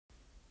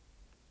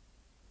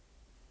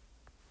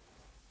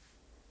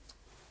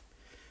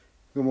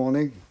Good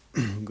morning.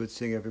 Good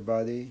seeing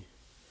everybody.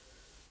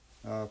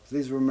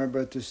 Please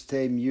remember to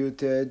stay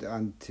muted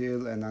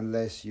until and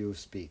unless you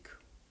speak.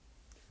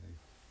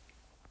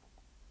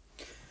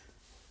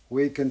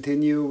 We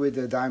continue with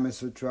the Diamond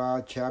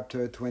Sutra,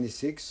 chapter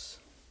 26.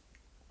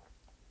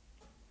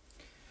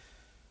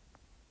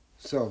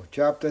 So,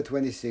 chapter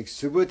 26.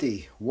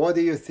 Subhuti, what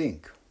do you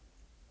think?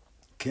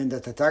 Can the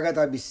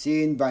Tathagata be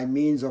seen by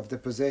means of the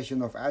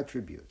possession of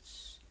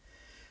attributes?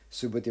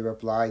 Subhuti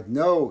replied,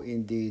 No,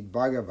 indeed,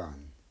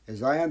 Bhagavan.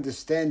 As I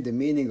understand the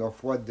meaning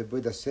of what the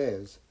Buddha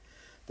says,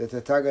 the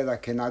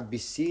Tathagata cannot be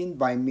seen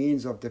by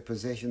means of the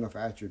possession of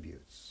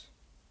attributes.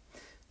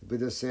 The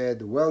Buddha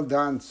said, Well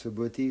done,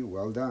 Subhuti,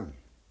 well done.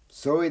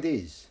 So it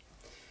is.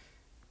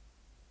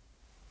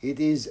 It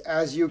is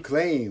as you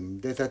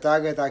claim, the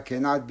Tathagata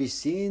cannot be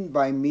seen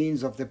by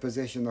means of the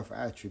possession of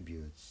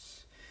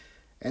attributes.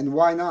 And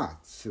why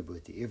not,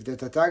 Subhuti? If the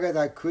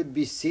Tathagata could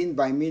be seen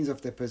by means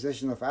of the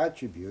possession of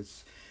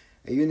attributes,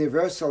 a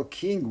universal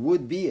king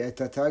would be a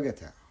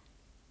Tathagata.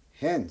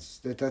 Hence,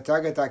 the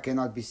Tathagata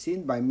cannot be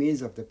seen by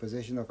means of the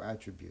possession of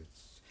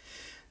attributes.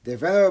 The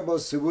Venerable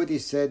Subhuti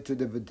said to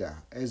the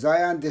Buddha, As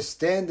I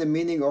understand the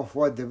meaning of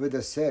what the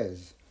Buddha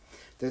says,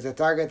 the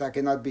Tathagata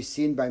cannot be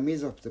seen by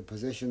means of the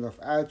possession of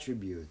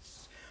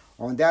attributes.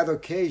 On that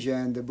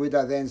occasion, the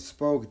Buddha then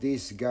spoke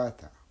this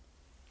Gatha.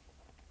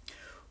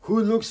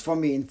 Who looks for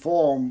me in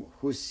form,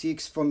 who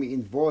seeks for me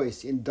in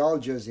voice,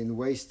 indulges in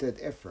wasted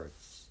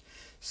efforts.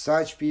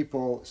 Such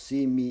people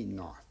see me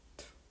not.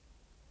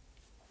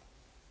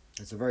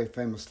 It's a very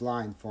famous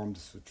line from the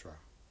sutra.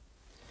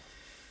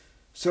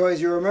 So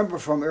as you remember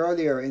from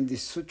earlier in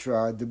this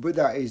sutra, the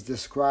Buddha is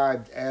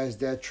described as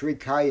the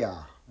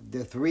Trikaya,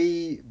 the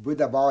three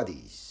Buddha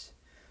bodies.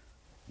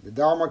 The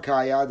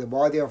Dharmakaya, the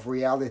body of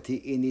reality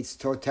in its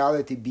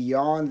totality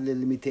beyond the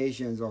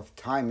limitations of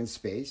time and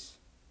space.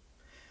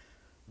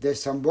 The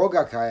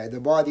Sambhogakaya, the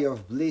body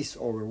of bliss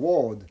or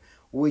reward,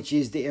 which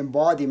is the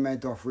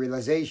embodiment of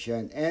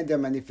realization and the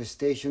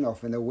manifestation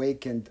of an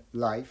awakened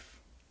life.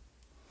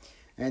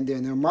 And the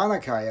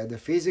Nirmanakaya, the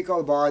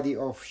physical body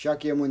of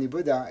Shakyamuni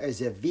Buddha,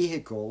 as a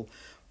vehicle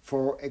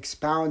for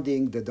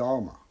expounding the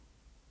Dharma.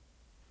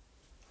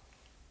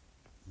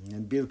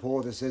 And Bill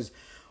Porter says,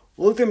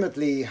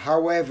 ultimately,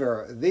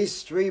 however,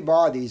 these three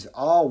bodies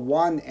are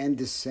one and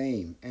the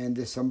same, and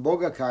the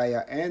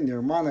Sambhogakaya and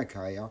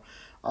Nirmanakaya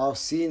are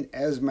seen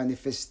as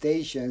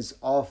manifestations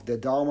of the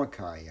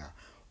Dharmakaya,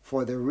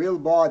 for the real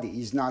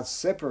body is not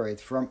separate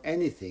from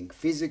anything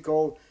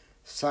physical,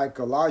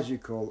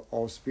 psychological,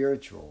 or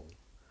spiritual.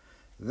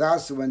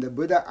 Thus, when the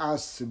Buddha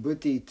asked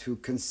Subhuti to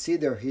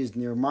consider his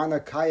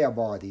Nirmanakaya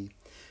body,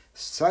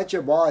 such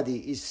a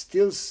body is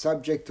still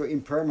subject to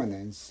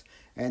impermanence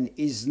and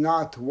is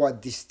not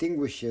what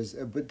distinguishes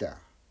a Buddha.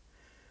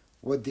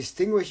 What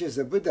distinguishes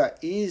a Buddha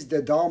is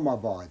the Dharma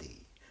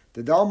body.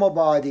 The Dharma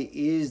body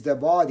is the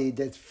body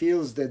that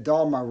fills the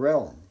Dharma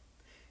realm.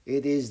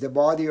 It is the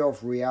body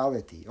of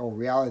reality, or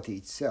reality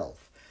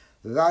itself.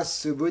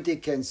 Thus,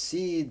 Subhuti can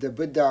see the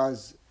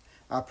Buddha's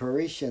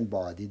apparition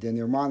body, the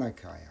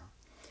Nirmanakaya.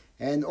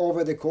 And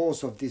over the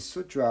course of this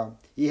sutra,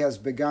 he has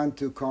begun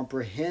to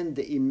comprehend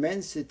the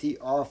immensity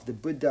of the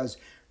Buddha's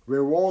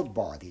reward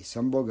body,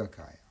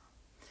 Sambhogakaya.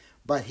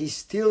 But he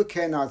still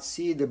cannot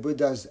see the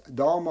Buddha's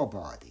Dharma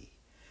body,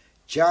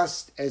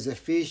 just as a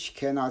fish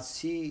cannot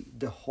see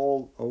the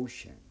whole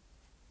ocean.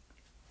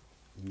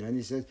 And then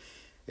he says,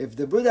 if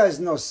the Buddha is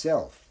no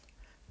self,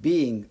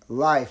 being,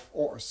 life,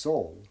 or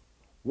soul,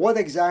 what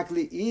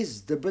exactly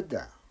is the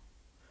Buddha?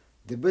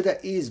 The Buddha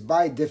is,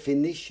 by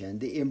definition,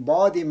 the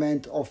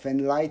embodiment of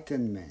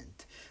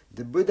enlightenment,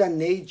 the Buddha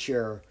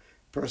nature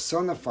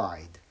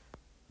personified.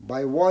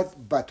 But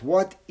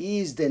what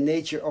is the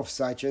nature of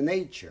such a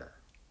nature?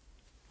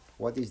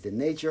 What is the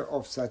nature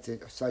of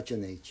such a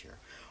nature?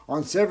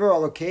 On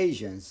several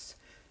occasions,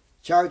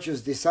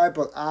 Chaitya's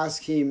disciple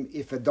asked him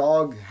if a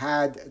dog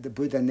had the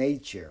Buddha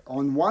nature.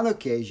 On one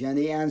occasion,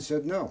 he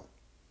answered no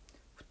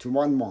to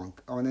one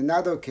monk. On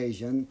another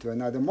occasion, to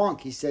another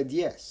monk, he said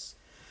yes.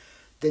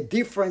 The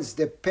difference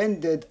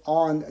depended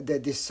on the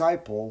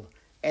disciple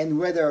and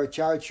whether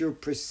Chaitya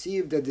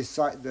perceived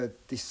the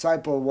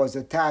disciple was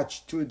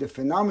attached to the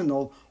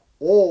phenomenal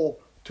or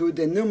to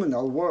the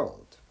noumenal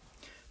world,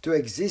 to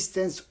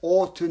existence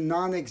or to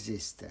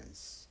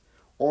non-existence.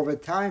 Over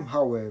time,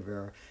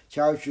 however,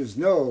 Chaitya's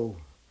no,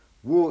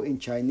 Wu in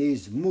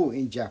Chinese, Mu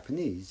in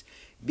Japanese,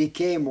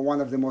 became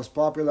one of the most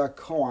popular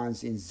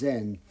koans in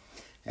Zen,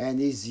 and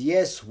his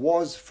yes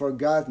was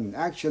forgotten.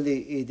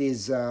 Actually, it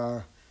is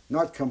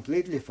not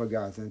completely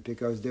forgotten,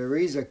 because there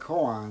is a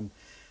koan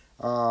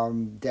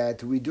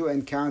that we do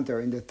encounter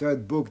in the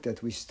third book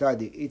that we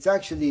study. It's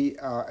actually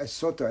a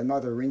sutta,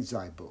 another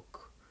Rinzai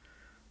book,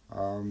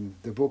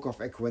 the book of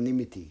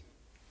equanimity.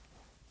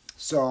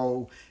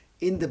 So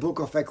in the book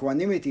of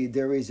equanimity,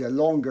 there is a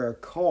longer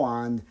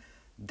koan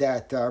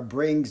that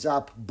brings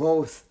up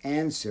both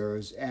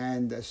answers,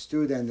 and a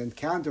student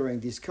encountering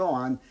this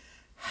koan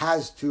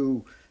has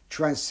to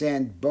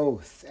transcend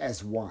both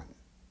as one.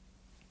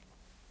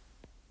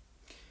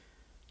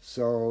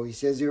 So he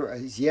says here,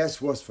 his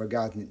yes was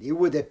forgotten. It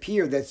would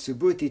appear that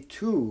Subhuti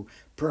too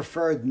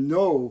preferred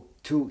no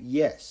to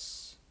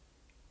yes.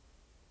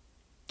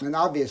 And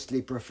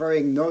obviously,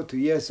 preferring no to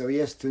yes or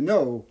yes to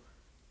no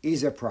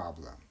is a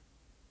problem,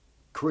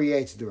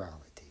 creates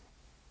duality.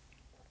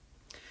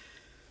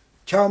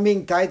 Chao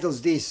Ming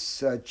titles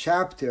this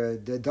chapter,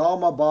 "The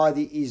Dharma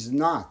body is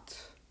not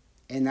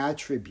an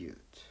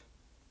attribute."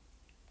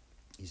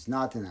 Is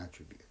not an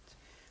attribute.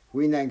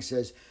 Huineng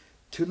says,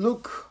 to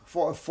look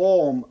for a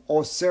form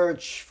or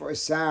search for a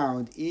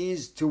sound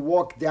is to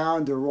walk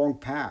down the wrong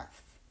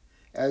path,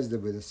 as the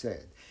Buddha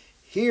said.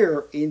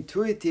 Here,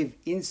 intuitive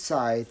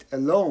insight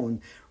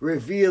alone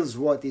reveals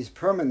what is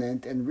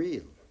permanent and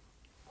real.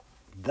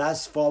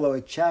 Thus follow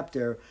a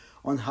chapter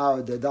on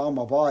how the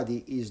Dharma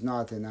body is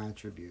not an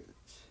attribute.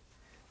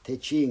 Te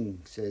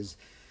Ching says,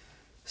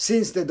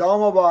 since the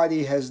Dharma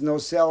body has no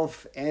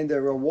self and the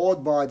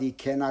reward body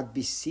cannot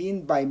be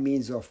seen by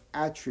means of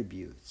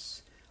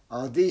attributes,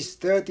 are these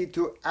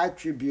 32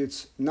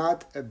 attributes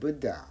not a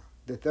Buddha?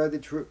 The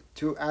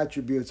 32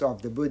 attributes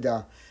of the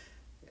Buddha,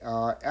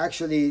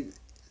 actually,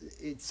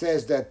 it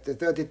says that the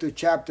 32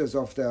 chapters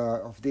of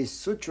this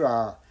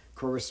sutra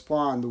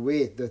correspond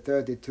with the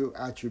 32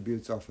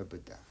 attributes of a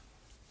Buddha,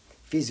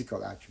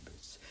 physical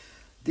attributes.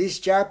 This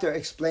chapter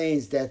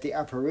explains that the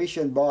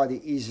apparition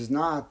body is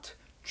not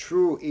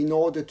true in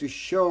order to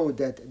show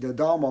that the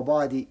Dharma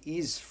body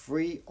is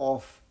free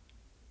of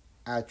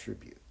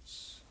attributes.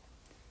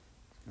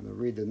 I'm going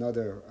to read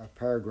another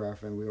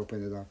paragraph and we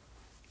open it up.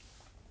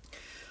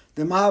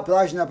 The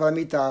Mahaprajna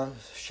Paramita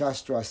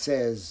Shastra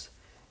says,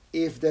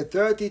 if the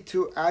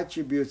 32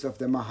 attributes of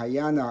the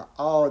Mahayana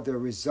are the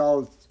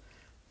result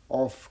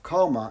of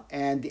karma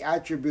and the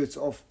attributes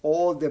of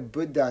all the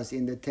Buddhas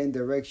in the 10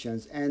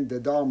 directions and the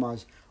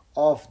Dharmas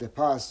of the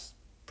past,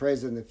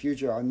 present, and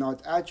future are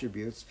not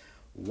attributes,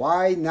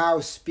 why now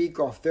speak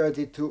of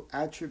 32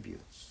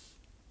 attributes?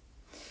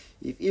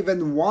 If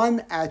even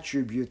one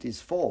attribute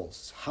is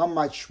false, how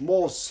much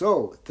more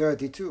so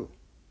 32?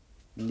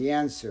 And the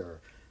answer,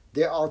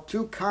 there are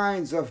two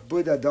kinds of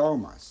Buddha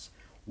dharmas.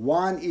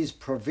 One is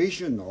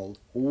provisional,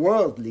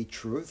 worldly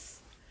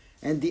truth,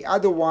 and the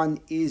other one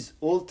is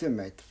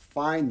ultimate,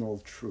 final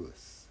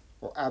truth,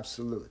 or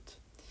absolute.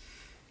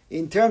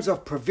 In terms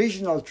of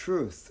provisional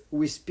truth,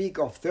 we speak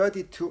of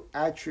 32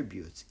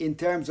 attributes. In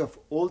terms of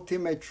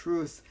ultimate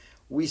truth,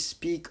 we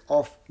speak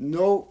of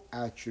no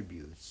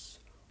attributes.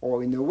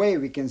 Or in a way,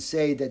 we can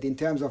say that in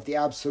terms of the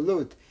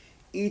absolute,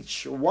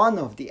 each one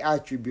of the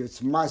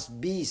attributes must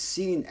be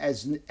seen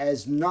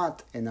as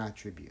not an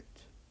attribute.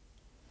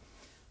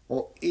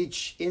 Or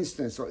each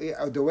instance,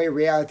 or the way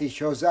reality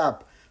shows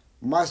up,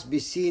 must be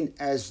seen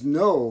as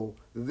no,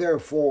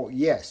 therefore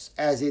yes,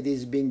 as it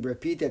is being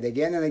repeated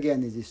again and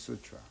again in this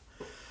sutra.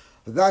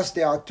 Thus,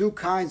 there are two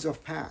kinds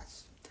of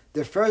paths.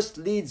 The first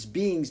leads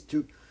beings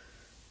to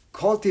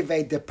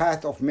cultivate the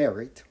path of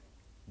merit.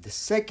 The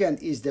second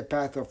is the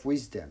path of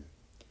wisdom.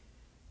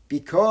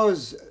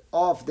 Because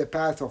of the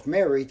path of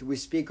merit, we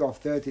speak of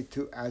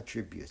 32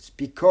 attributes.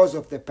 Because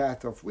of the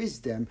path of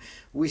wisdom,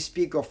 we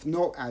speak of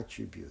no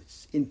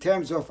attributes. In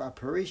terms of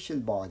apparition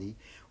body,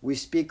 we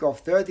speak of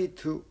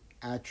 32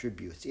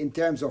 attributes. In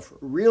terms of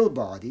real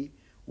body,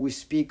 we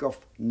speak of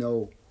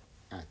no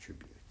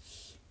attributes.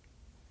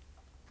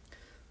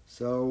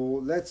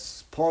 So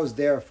let's pause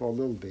there for a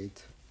little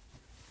bit.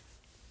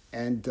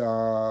 And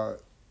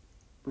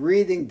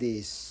reading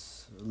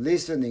this,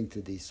 listening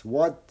to this,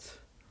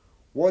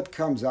 what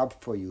comes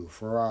up for you,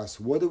 for us?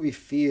 What do we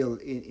feel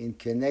in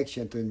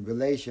connection to, in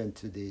relation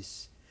to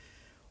this?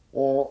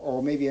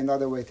 Or maybe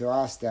another way to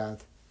ask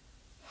that,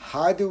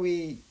 where do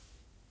we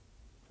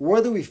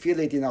feel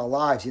it in our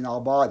lives, in our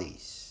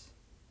bodies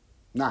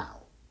now?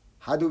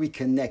 How do we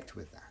connect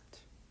with that?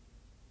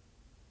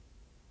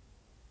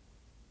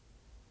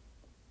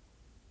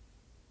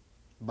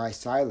 By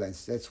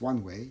silence, that's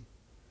one way.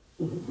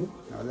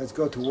 Now let's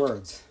go to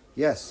words.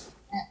 Yes?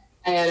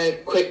 I had a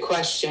quick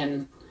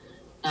question.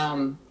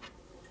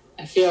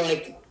 I feel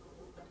like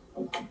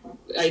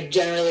I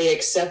generally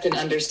accept and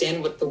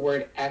understand what the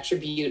word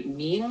attribute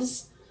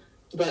means,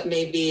 but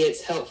maybe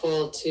it's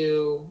helpful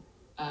to,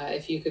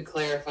 if you could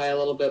clarify a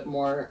little bit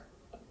more,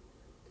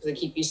 because I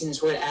keep using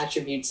this word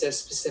attribute so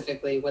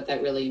specifically, what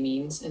that really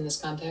means in this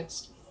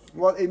context.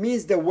 Well, it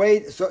means the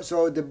way,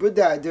 so the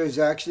Buddha, there's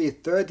actually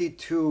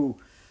 32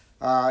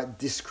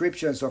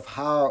 descriptions of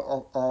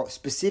how, or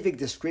specific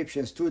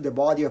descriptions to the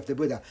body of the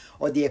Buddha,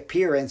 or the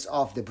appearance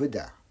of the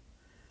Buddha,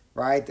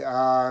 right?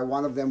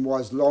 One of them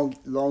was long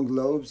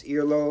lobes,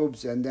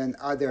 earlobes, and then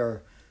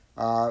other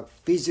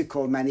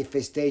physical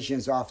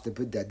manifestations of the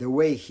Buddha, the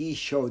way he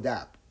showed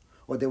up,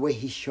 or the way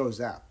he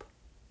shows up,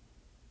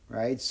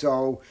 right?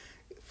 So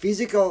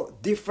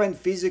different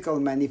physical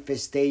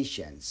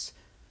manifestations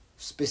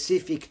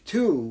specific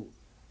to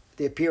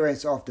the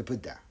appearance of the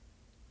Buddha.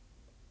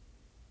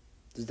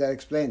 Does that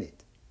explain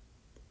it?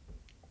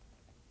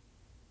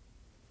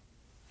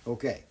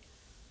 Okay.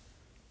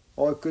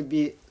 Or it could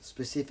be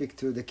specific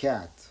to the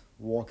cat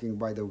walking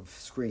by the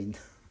screen.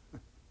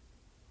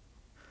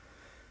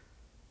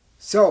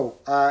 So,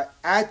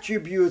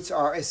 attributes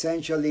are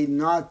essentially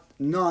not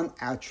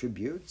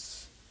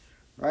non-attributes,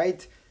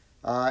 right?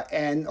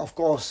 And of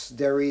course,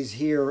 there is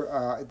here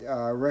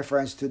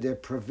reference to the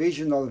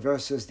provisional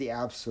versus the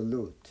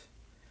absolute.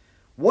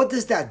 What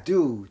does that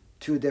do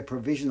to the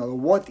provisional?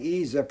 What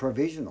is a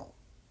provisional?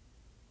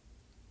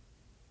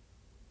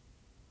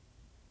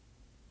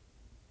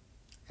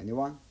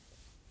 Anyone?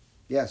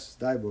 Yes,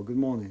 Daibo, good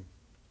morning.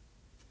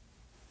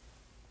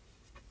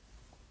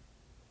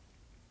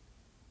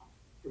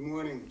 Good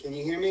morning. Can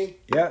you hear me?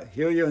 Yeah,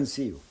 hear you and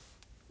see you.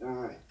 All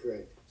right,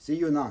 great. See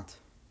you not.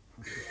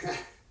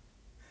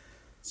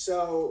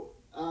 So,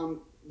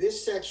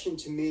 this section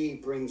to me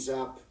brings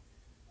up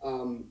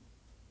um,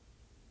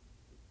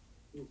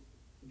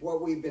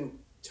 what we've been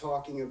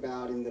talking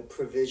about in the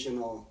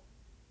provisional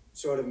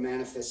sort of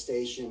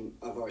manifestation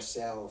of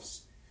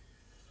ourselves.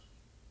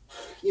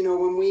 You know,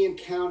 when we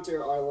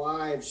encounter our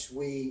lives,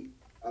 we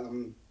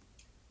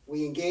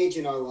engage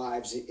in our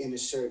lives in a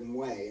certain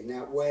way, and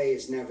that way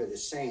is never the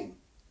same.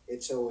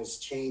 It's always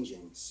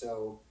changing.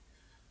 So,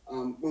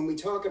 when we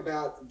talk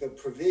about the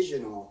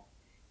provisional,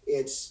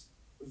 it's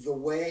the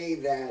way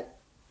that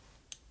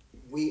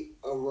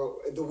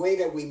the way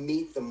that we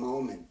meet the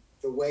moment,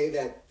 the way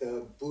that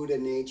the Buddha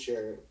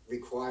nature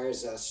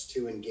requires us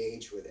to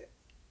engage with it.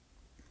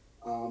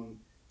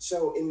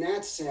 So in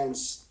that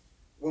sense,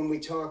 when we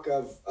talk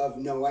of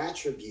no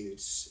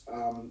attributes,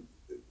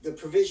 the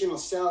provisional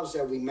selves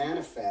that we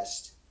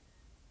manifest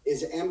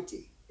is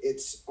empty.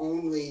 It's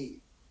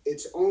only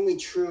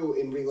true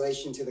in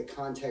relation to the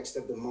context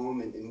of the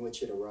moment in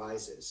which it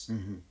arises.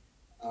 Mm-hmm.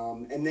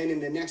 And then in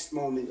the next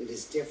moment, it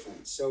is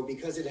different. So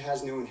because it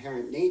has no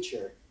inherent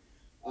nature,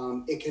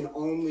 it can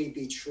only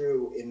be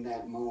true in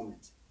that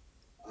moment.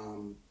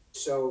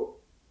 So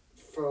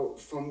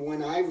from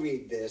when I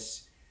read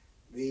this,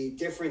 the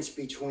difference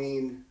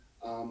between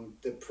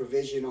the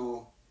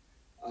provisional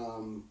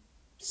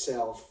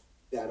self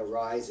that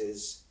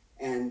arises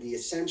and the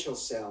essential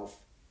self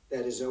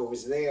that is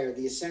always there,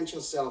 the essential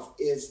self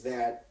is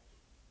that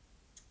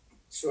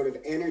sort of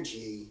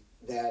energy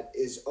that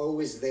is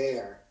always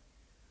there,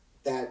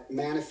 that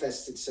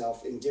manifests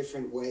itself in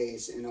different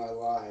ways in our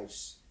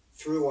lives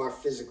through our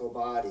physical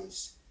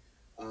bodies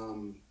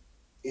in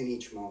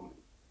each moment.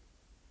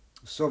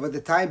 So for the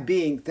time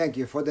being, thank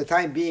you. For the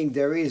time being,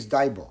 there is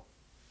Daibo.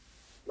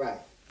 Right.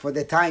 For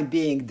the time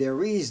being,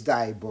 there is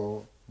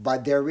Daibo,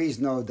 but there is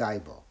no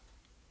Daibo.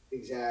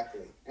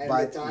 Exactly. And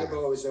But, the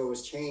Daibo is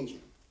always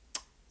changing.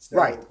 So,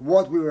 right.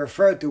 What we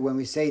refer to when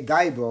we say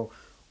Daibo,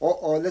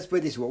 or let's put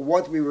it this way,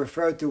 what we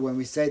refer to when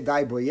we say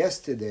Daibo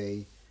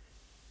yesterday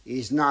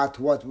is not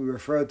what we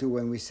refer to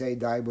when we say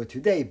Daibo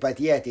today, but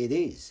yet it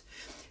is.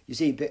 You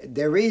see,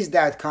 there is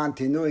that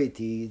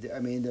continuity. I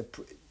mean,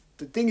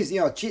 the thing is,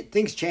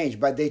 things change,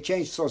 but they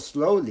change so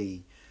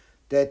slowly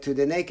that to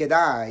the naked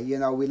eye,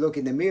 we look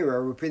in the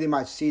mirror, we pretty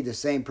much see the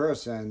same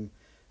person,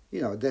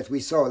 that we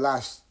saw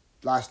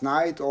last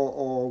night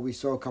or we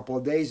saw a couple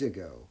of days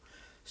ago.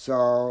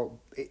 So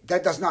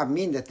that does not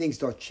mean that things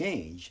don't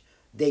change.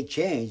 They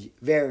change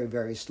very,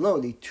 very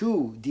slowly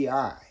to the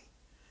eye.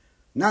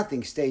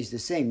 Nothing stays the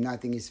same,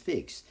 nothing is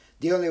fixed.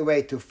 The only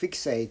way to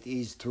fixate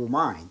is through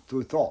mind,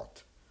 through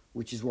thought,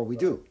 which is what we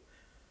do,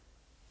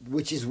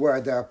 which is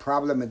where the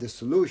problem and the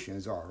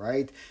solutions are,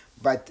 right?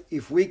 But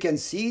if we can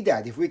see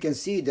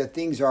that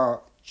things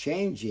are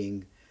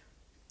changing,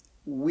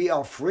 we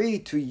are free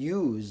to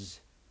use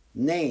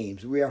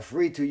names, we are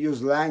free to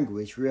use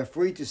language, we are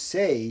free to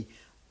say,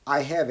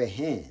 I have a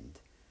hand.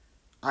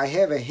 I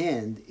have a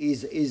hand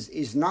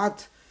is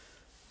not,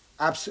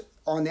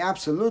 on the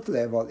absolute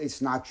level,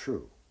 it's not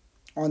true.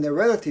 On the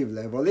relative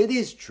level, it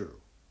is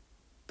true.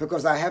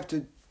 Because I have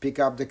to pick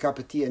up the cup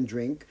of tea and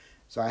drink,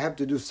 so I have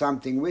to do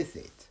something with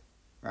it,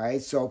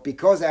 right? So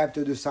because I have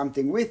to do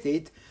something with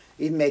it,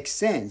 it makes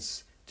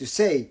sense to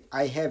say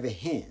I have a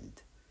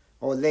hand,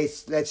 or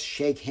let's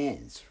shake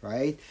hands,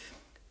 right?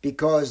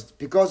 Because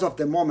of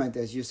the moment,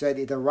 as you said,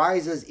 it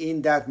arises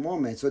in that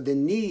moment. So the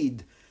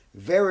need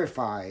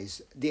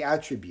verifies the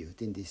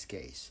attribute in this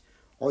case,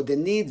 or the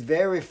need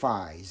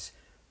verifies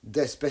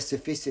the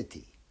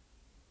specificity.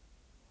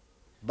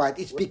 But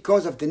it's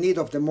because of the need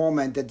of the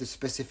moment that the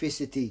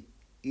specificity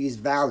is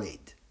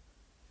valid.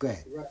 Go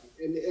ahead. right.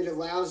 And it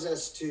allows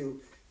us to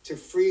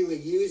freely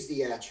use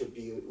the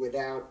attribute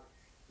without,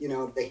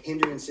 the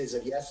hindrances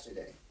of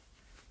yesterday.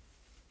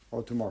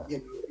 Or tomorrow.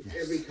 Yes.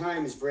 Every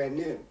time is brand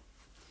new.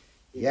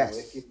 Yes.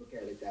 If you look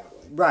at it that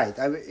way. Right.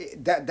 I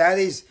mean, that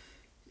is,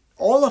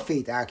 all of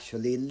it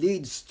actually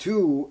leads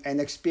to an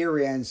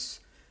experience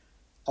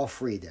of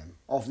freedom,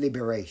 of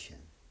liberation.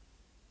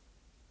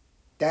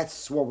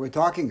 That's what we're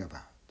talking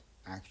about,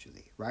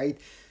 actually, right?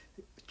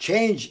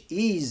 Change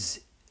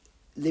is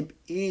the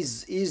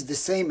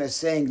same as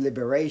saying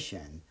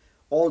liberation,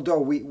 although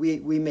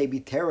we may be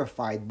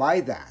terrified by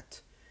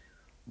that.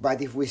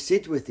 But if we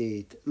sit with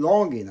it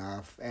long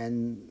enough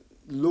and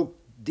look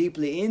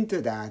deeply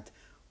into that,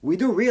 we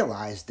do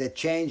realize that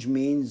change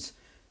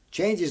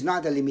is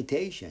not a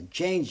limitation.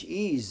 Change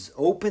is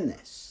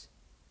openness.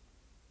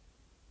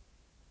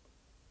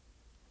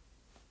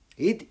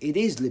 it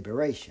is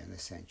liberation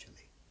essentially.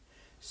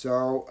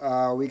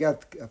 So we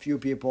got a few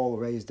people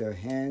raise their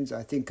hands.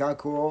 I think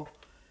Kakuro,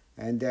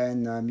 and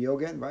then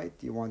Myogen, right?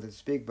 You wanted to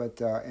speak, but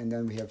and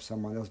then we have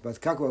someone else.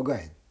 But Kakuro, go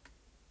ahead.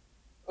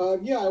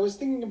 Yeah, I was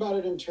thinking about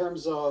it in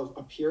terms of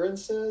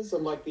appearances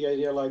and like the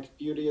idea like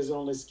beauty is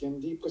only skin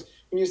deep. Because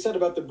when you said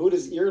about the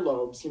Buddha's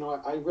earlobes,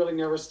 I really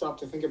never stopped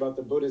to think about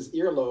the Buddha's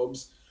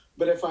earlobes.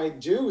 But if I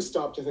do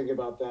stop to think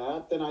about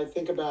that, then I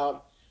think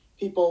about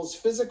people's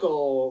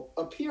physical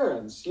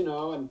appearance,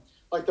 and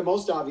like the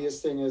most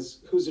obvious thing is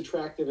who's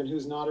attractive and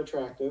who's not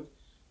attractive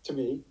to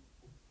me.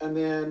 And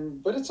then,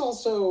 but it's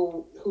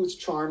also who's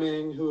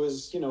charming, who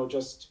is,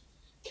 just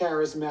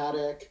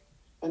charismatic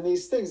and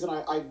these things. And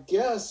I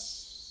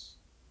guess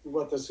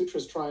what the sutra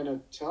is trying to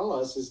tell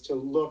us is to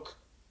look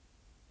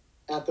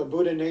at the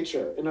Buddha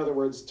nature. In other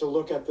words, to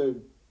look at the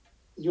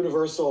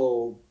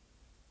universal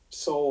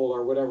soul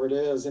or whatever it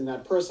is in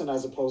that person,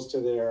 as opposed to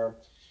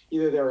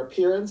either their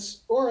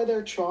appearance or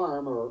their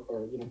charm, or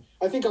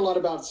I think a lot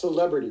about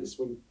celebrities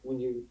when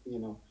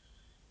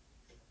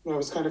I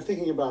was kind of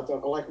thinking about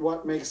that, like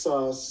what makes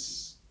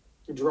us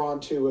drawn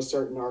to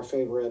our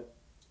favorite,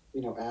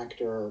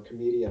 actor or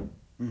comedian.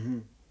 Mm-hmm.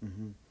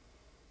 Mm-hmm.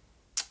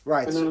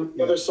 Right. And then on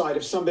the other side,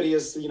 if somebody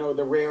is,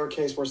 the rare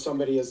case where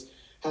somebody has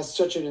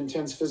such an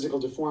intense physical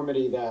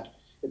deformity that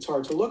it's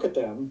hard to look at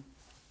them,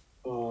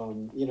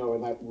 in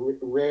that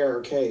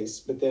rare case,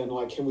 but then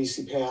like, can we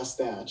see past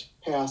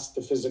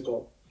the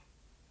physical?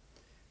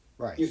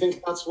 Right. You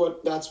think that's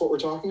what we're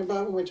talking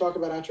about when we talk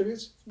about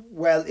attributes?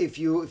 Well, if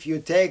you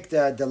take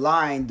the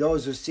line,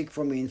 those who seek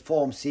for me in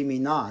form see me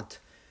not,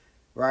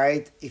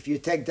 right? If you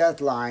take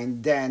that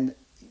line, then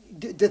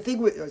the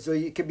thing so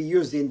it can be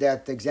used in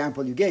that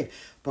example you gave,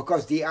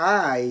 because the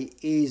eye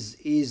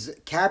is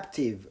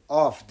captive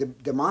of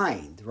the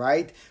mind,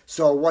 right?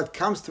 So what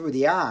comes through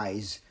the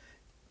eyes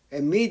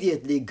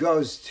immediately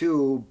goes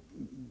to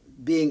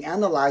being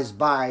analyzed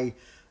by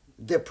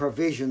the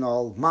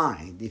provisional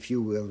mind, if you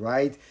will,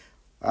 right?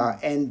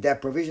 And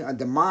that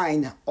the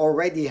mind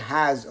already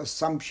has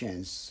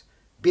assumptions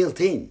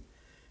built in,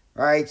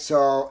 right?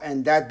 So,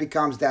 and that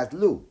becomes that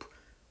loop,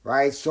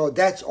 right? So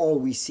that's all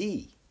we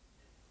see.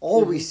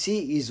 All we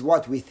see is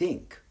what we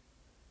think,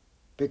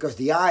 because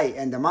the eye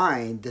and the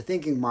mind, the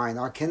thinking mind,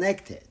 are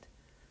connected,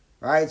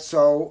 right?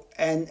 So,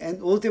 and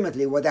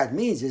ultimately what that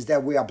means is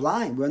that we are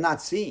blind. We're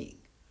not seeing.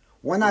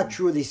 We're not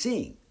truly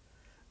seeing.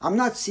 I'm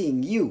not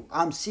seeing you.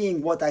 I'm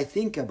seeing what I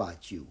think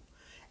about you.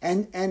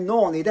 And not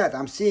only that,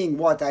 I'm seeing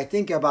what I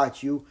think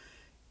about you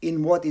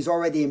in what is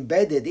already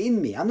embedded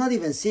in me. I'm not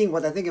even seeing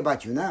what I think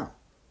about you now.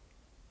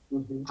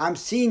 Mm-hmm. I'm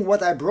seeing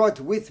what I brought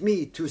with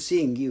me to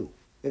seeing you,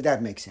 if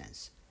that makes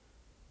sense.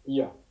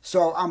 Yeah.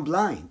 So I'm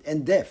blind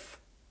and deaf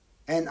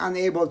and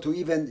unable to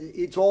even,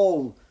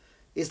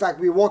 it's like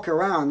we walk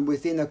around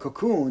within a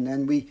cocoon,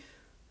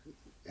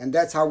 and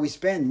that's how we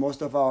spend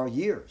most of our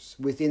years,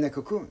 within a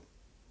cocoon.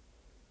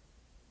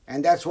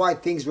 And that's why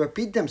things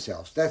repeat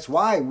themselves. That's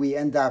why we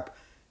end up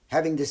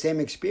having the same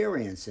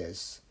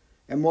experiences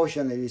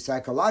emotionally,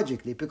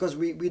 psychologically, because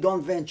we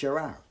don't venture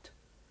out.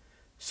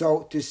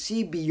 So to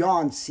see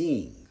beyond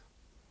seeing,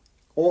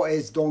 or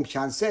as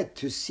Dongshan said,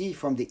 to see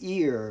from the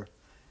ear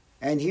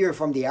and hear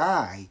from the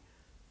eye,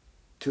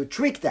 to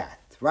trick that,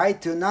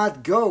 right? To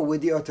not go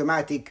with the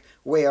automatic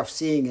way of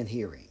seeing and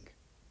hearing.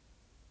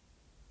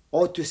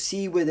 Or to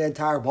see with the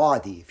entire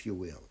body, if you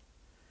will.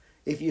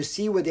 If you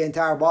see with the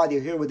entire body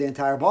or hear with the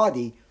entire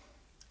body,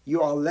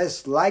 you are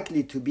less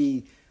likely to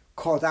be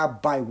caught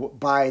up by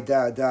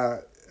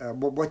the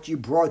what you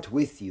brought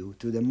with you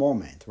to the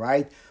moment,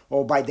 right?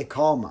 Or by the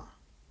karma.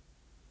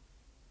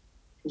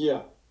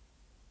 Yeah.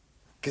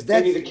 Because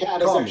maybe the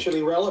cat karmic. Is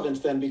actually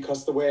relevant then,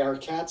 because the way our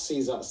cat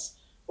sees us,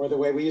 or the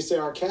way we say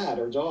our cat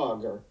or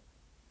dog, or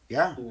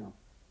yeah,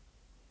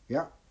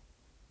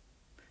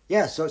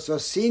 yeah. So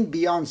seeing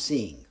beyond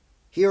seeing,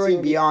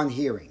 hearing beyond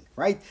hearing,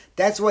 right?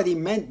 That's what he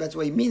meant. That's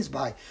what he means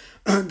by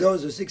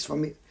those who seek for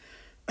me.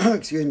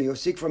 Excuse me, who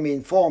seek for me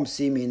in form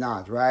see me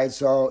not, right?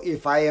 So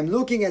if I am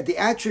looking at the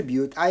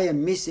attribute, I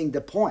am missing the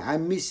point.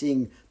 I'm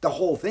missing the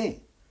whole thing,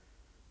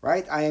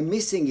 right? I am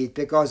missing it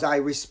because I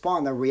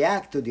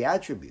react to the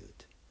attribute.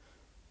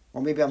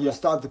 Or maybe I'm going to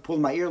start to pull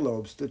my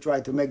earlobes to try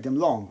to make them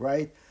long,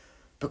 right?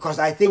 Because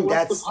I think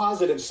that's the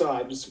positive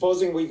side.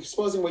 Supposing we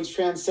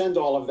transcend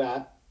all of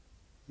that,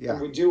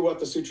 and we do what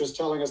the sutra is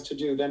telling us to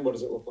do, then what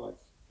does it look like?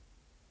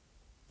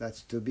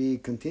 That's to be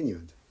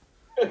continued.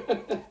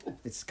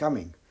 It's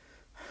coming.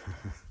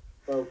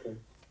 Okay.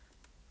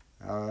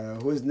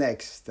 Who's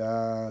next?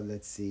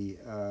 Let's see.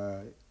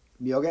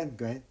 Myogen,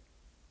 go ahead.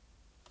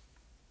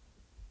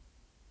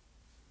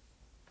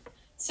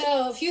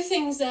 So a few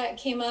things that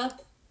came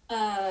up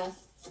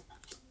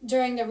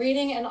during the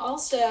reading, and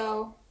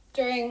also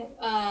during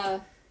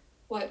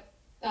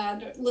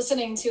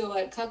listening to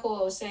what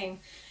Kakuo was saying.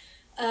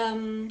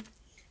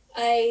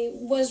 I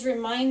was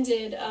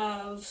reminded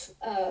of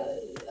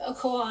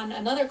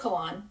another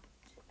koan,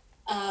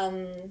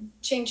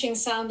 Ching Ching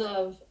Sound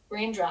of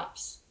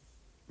Raindrops.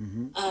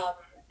 Mm-hmm.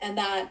 And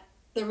that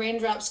the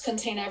raindrops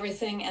contain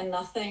everything and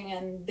nothing,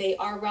 and they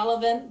are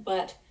relevant,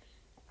 but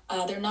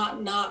they're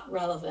not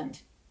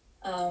relevant.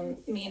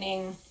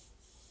 Meaning,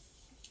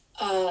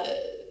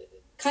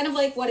 kind of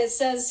like what it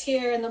says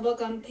here in the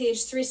book on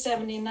page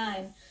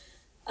 379.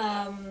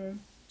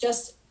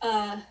 Just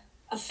a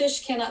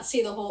fish cannot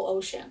see the whole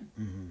ocean.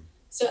 Mm-hmm.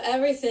 So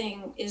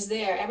everything is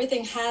there.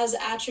 Everything has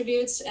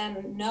attributes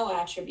and no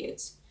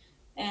attributes.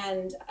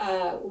 And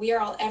we are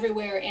all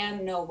everywhere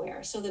and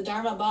nowhere. So the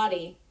Dharma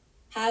body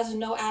has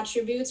no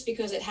attributes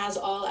because it has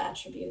all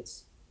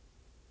attributes.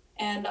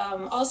 And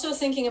also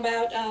thinking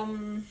about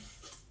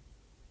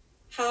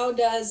how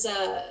does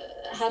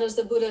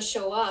the Buddha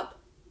show up,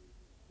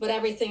 but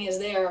everything is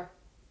there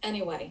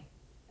anyway.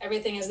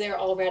 Everything is there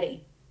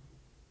already.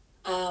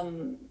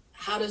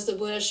 How does the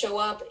Buddha show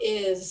up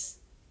is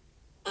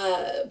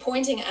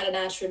pointing at an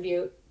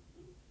attribute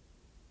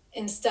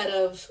instead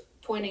of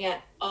pointing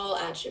at all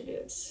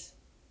attributes.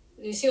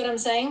 Do you see what I'm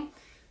saying?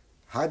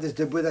 How does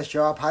the Buddha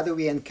show up? How do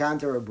we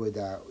encounter a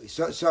Buddha?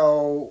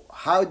 So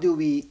how do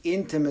we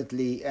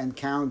intimately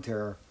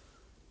encounter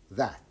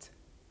that?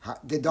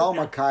 The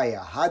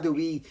Dharmakaya. How do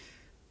we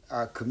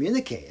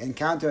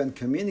encounter and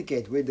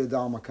communicate with the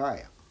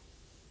Dharmakaya?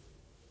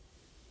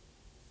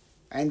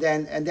 And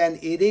then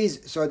it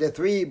is, so the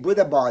three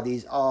Buddha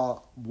bodies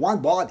are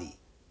one body.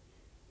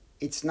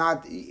 It's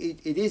not,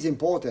 it is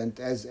important,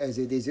 as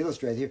it is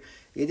illustrated here,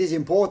 it is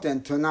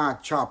important to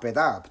not chop it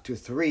up to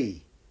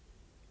three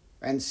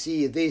and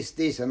see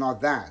this, and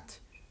not that.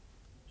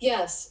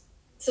 Yes.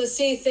 So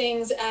see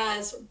things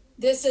as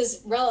this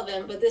is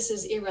relevant, but this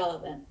is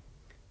irrelevant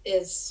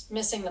is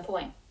missing the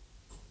point.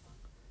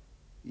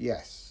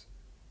 Yes.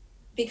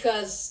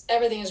 Because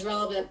everything is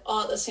relevant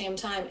all at the same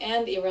time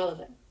and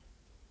irrelevant.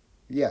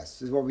 Yes,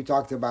 this is what we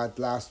talked about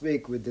last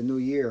week with the new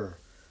year.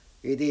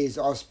 It is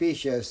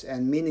auspicious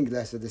and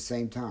meaningless at the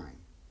same time.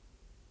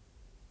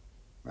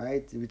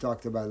 Right? We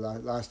talked about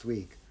last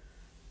week.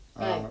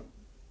 Right.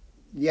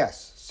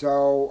 Yes.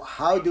 So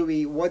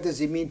what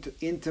does it mean to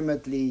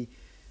intimately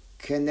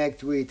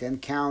connect with,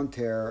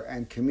 encounter,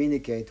 and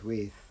communicate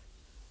with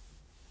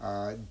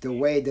the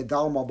way the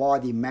Dharma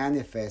body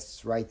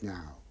manifests right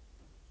now?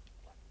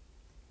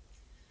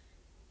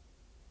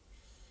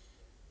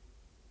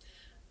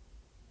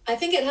 I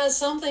think it has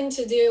something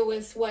to do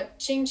with what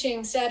Ching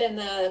Ching said in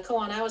the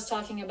koan I was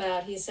talking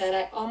about. He said,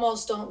 I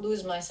almost don't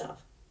lose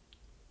myself.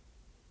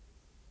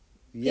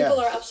 Yes.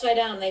 People are upside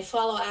down. They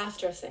follow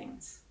after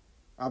things.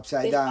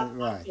 Upside down,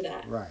 right,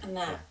 that, right, and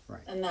that,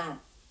 right. and that.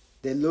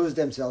 They lose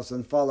themselves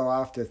and follow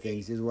after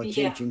things, is what Yeah.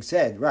 Ching Ching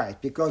said, right?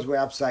 Because we're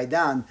upside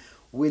down,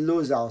 we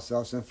lose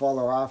ourselves and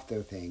follow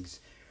after things.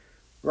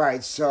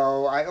 Right,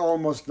 so I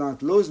almost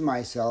not lose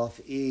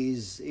myself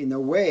is, in a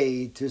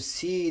way, to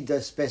see the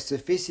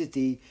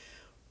specificity,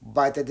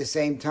 but at the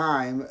same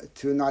time,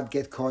 to not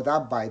get caught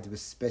up by the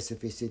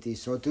specificity.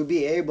 So to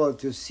be able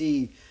to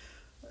see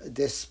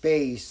the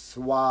space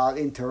while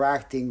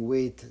interacting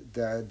with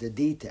the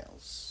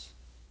details.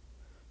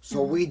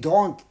 So we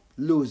don't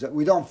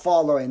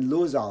follow and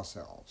lose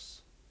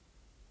ourselves,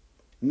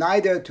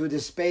 neither to the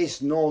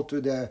space nor to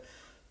the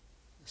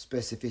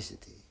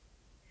specificity.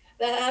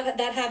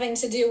 That having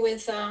to do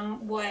with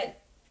what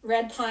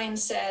Red Pine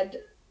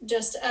said,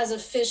 just as a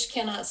fish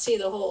cannot see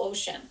the whole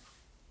ocean.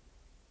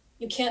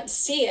 You can't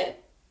see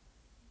it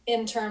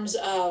in terms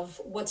of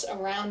what's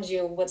around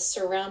you, what's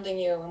surrounding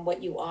you, and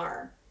what you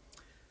are.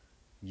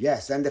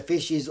 Yes, and the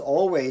fish is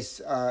always,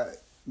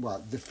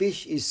 the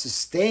fish is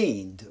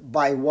sustained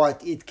by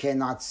what it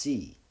cannot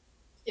see.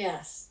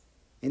 Yes.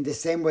 In the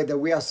same way that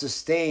we are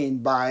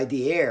sustained by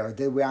the air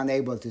that we are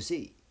unable to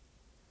see.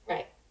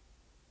 Right.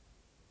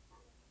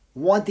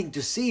 Wanting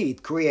to see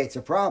it creates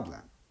a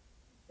problem.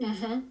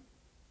 Mm-hmm.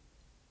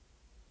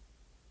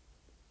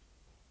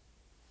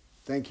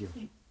 Thank you.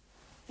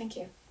 Thank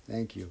you.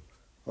 Thank you.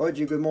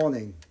 Oji, good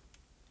morning.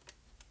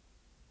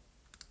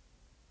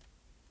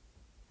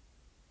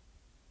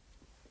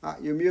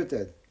 You're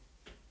muted.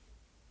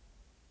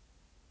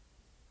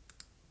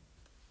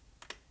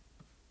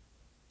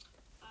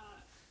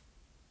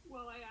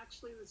 Well, I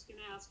actually was going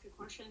to ask a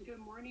question. Good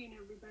morning,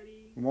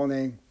 everybody. Good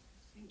morning.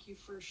 Thank you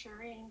for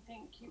sharing.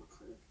 Thank you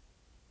for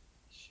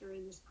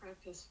sharing this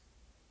practice.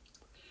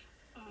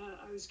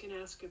 I was going to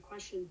ask a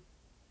question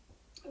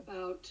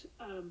about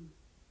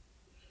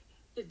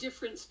the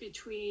difference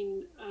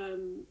between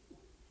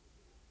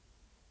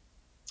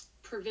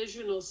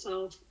provisional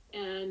self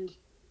and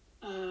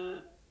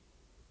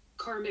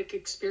karmic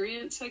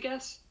experience, I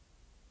guess.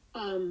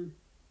 And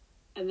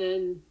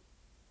then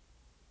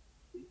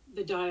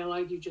the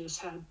dialogue you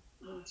just had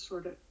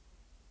sort of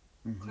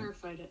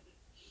clarified it.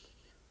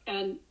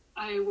 And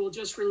I will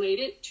just relate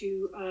it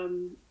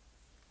to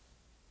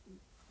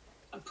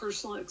a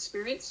personal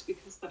experience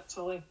because that's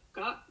all I've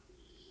got.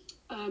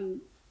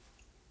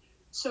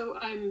 So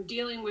I'm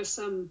dealing with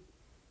some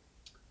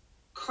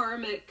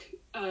karmic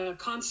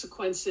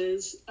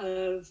consequences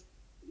of,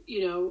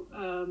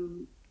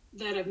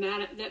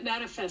 that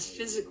manifest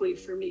physically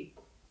for me.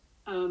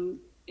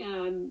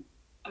 And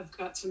I've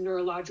got some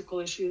neurological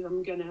issues.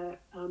 I'm going to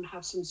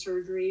have some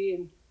surgery,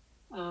 and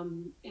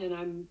And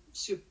I'm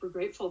super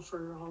grateful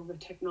for all the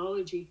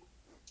technology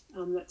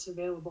that's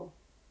available.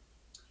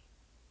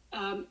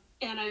 And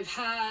I've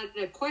had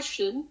a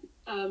question,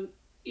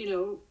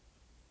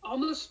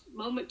 almost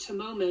moment to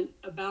moment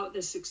about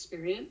this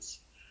experience.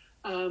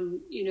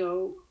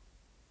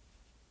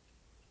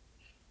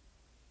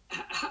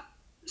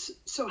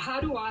 So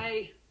how do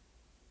I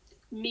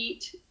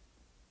meet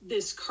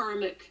this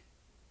karmic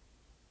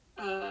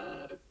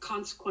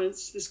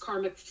consequence, this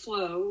karmic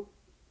flow,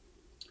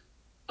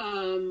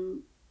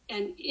 and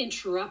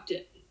interrupt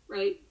it,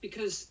 right?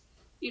 Because,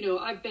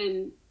 I've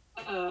been,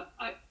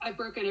 I've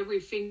broken every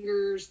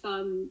finger,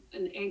 thumb,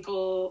 and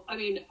ankle. I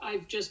mean,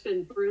 I've just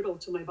been brutal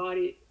to my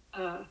body.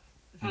 I've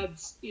had,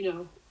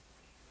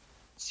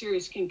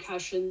 serious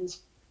concussions.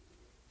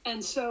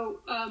 And so,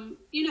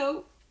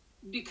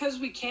 because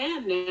we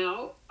can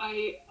now,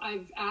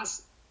 I've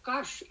asked,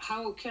 gosh,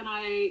 how can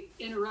I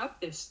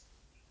interrupt this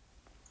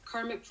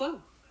karmic flow?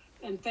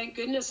 And thank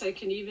goodness I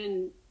can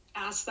even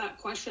ask that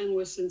question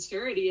with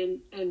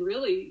sincerity and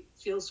really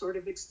feel sort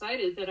of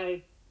excited that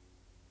I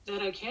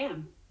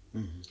can.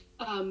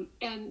 Mm-hmm.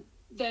 And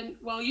then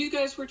while you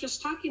guys were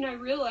just talking, I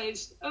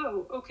realized,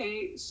 oh,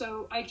 okay,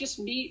 so I just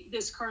meet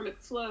this karmic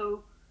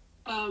flow,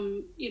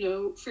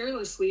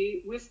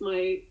 fearlessly with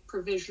my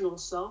provisional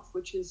self,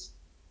 which is,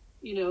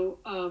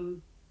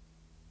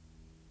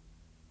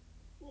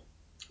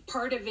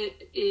 part of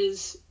it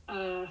is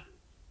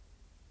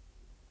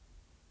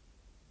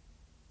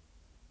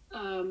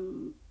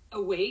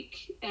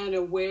awake and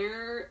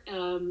aware,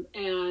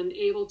 and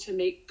able to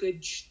make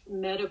good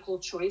medical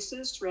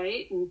choices,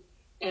 right?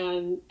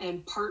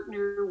 And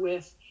partner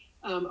with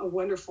a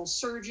wonderful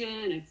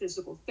surgeon and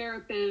physical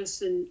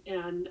therapist, and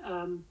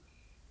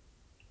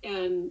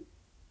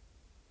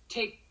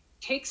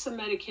take some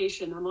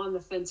medication. I'm on the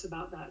fence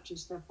about that,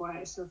 just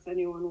FYI. So if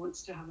anyone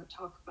wants to have a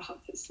talk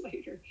about this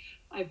later,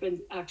 I've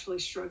been actually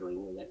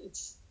struggling with it.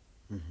 It's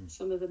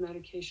some of the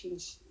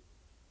medications,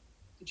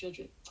 I judge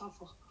it, it's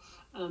awful.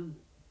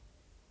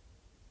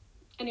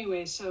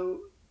 Anyway, so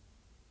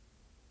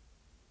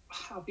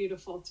how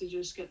beautiful to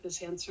just get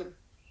this answer.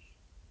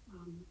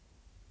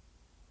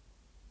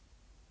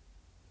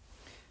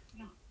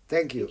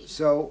 Thank you.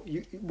 So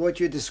what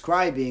you're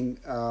describing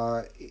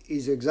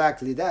is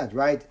exactly that,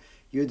 right?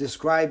 You're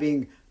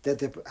describing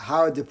that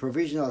how the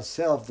provisional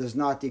self does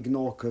not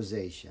ignore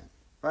causation,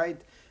 right?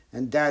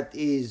 And that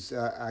is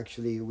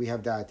actually, we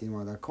have that in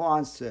one of our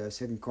koans,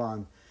 second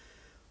koan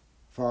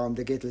from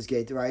the Gateless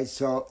Gate, right?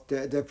 So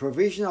the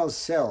provisional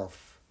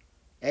self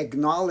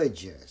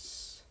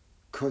acknowledges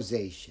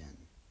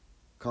causation,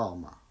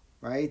 karma,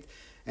 right?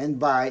 And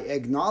by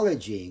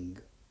acknowledging,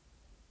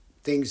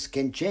 things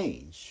can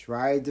change,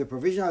 right? The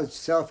provisional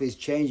self is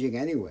changing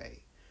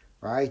anyway,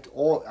 right?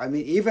 Or, I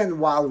mean, even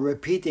while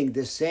repeating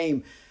the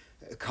same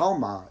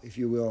karma, if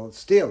you will,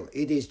 still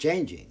it is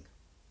changing,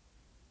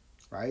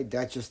 right?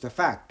 That's just a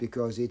fact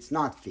because it's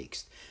not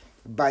fixed.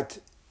 But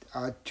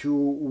to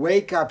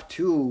wake up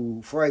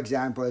to, for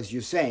example, as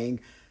you're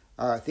saying,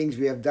 things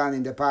we have done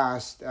in the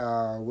past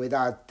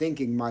without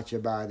thinking much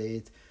about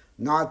it,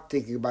 not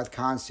thinking about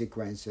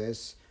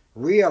consequences,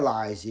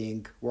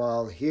 realizing,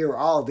 well, here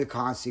are the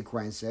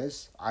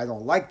consequences. I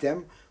don't like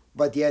them,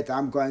 but yet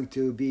I'm going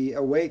to be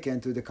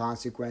awakened to the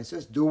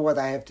consequences, do what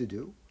I have to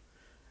do,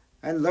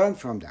 and learn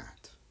from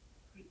that,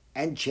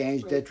 and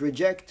change the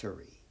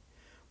trajectory.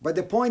 But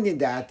the point in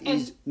that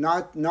is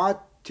not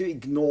to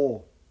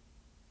ignore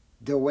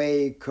the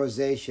way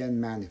causation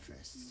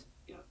manifests.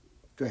 Yeah.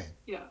 Go ahead.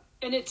 Yeah,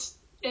 and it's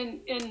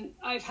and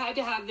I've had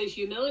to have the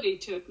humility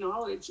to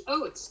acknowledge,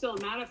 oh, it's still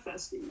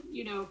manifesting.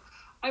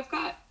 I've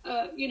got,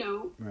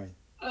 right.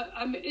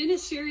 I'm in a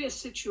serious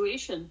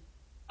situation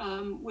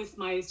with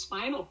my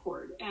spinal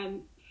cord.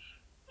 And,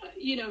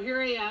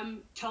 here I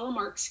am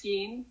telemark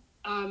skiing,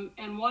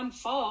 and one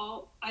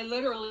fall, I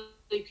literally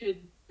could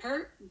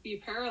be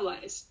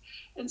paralyzed.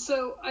 And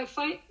so I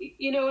find,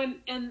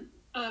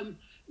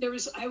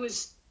 I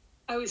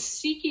was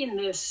seeking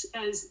this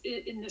as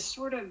in this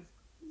sort of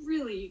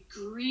really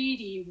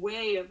greedy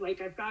way of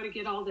like, I've got to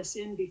get all this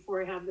in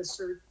before I have the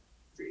surgery,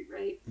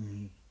 right?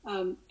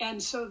 Mm-hmm.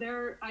 And so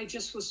there, I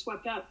just was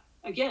swept up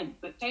again.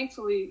 But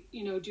thankfully,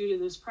 due to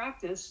this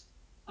practice,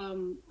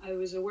 I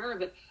was aware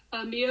of it.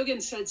 Myogen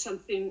said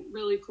something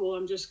really cool.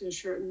 I'm just going to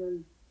share it and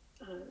then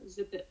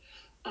zip it.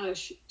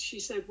 She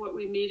said, what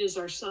we meet is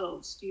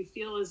ourselves. Do you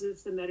feel as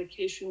if the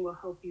medication will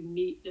help you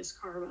meet this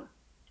karma?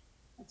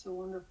 That's a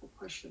wonderful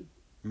question.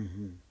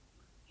 Mm-hmm.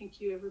 Thank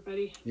you,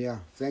 everybody. Yeah,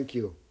 thank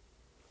you.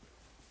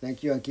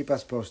 Thank you, and keep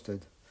us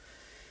posted.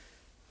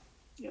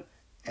 Yeah.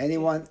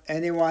 Anyone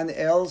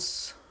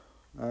else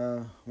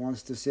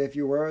wants to say a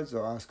few words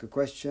or ask a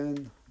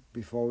question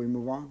before we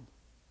move on?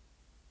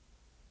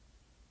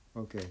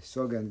 Okay,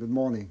 Sogen, good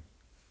morning.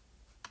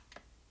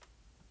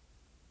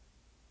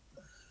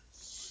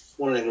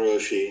 Morning,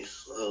 Roshi.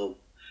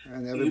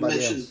 And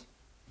everybody else.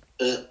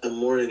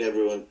 Morning,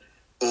 everyone.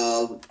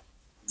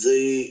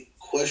 The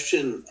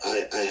question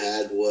I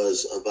had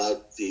was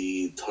about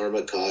the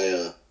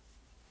Dharmakaya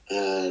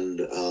and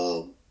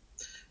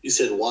you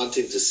said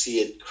wanting to see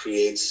it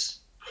creates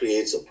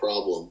a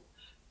problem.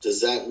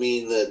 Does that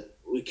mean that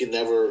we can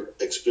never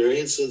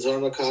experience the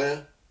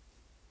Dharmakaya?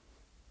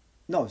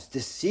 No, it's the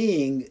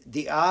seeing,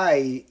 the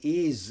eye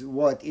is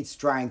what it's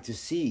trying to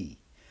see.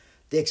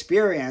 The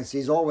experience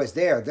is always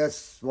there.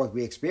 That's what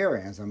we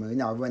experience. I mean,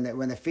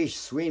 when a fish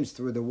swims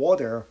through the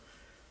water,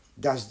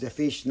 does the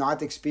fish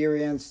not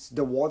experience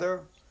the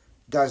water?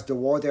 Does the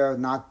water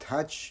not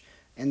touch,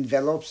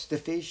 envelops the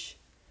fish?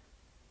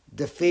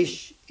 The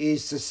fish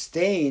is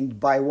sustained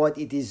by what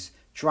it is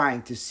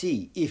trying to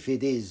see, if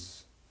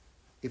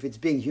it's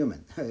being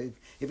human.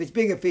 If it's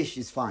being a fish,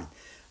 it's fine.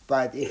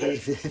 But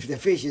if the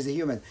fish is a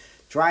human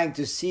trying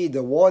to see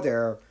the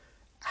water,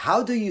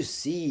 how do you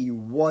see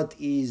what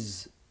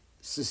is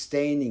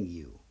sustaining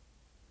you?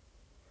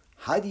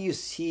 How do you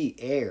see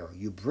air?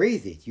 You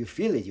breathe it, you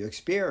feel it, you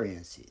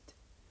experience it.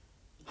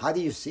 How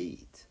do you see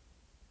it?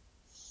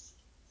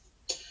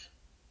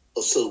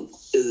 So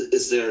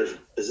is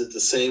it the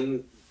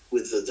same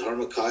with the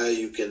Dharmakaya?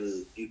 You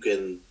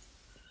can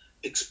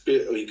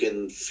experience, or you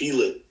can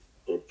feel it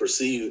or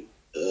perceive,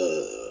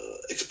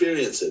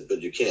 experience it,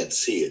 but you can't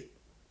see it.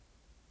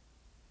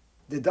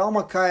 The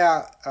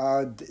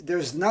Dharmakaya,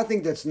 there's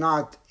nothing that's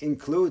not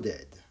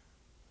included,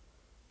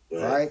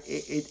 right?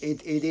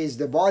 It is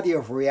the body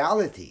of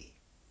reality.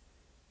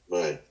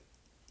 Right.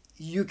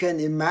 You can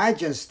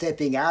imagine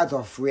stepping out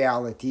of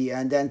reality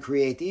and then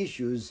create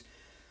issues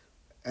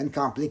and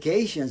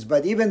complications,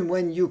 but even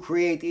when you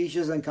create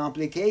issues and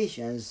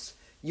complications,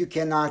 you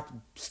cannot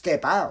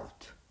step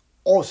out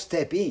or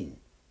step in.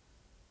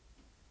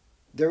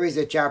 There is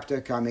a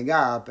chapter coming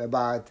up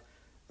about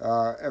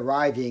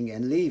arriving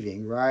and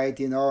leaving, right?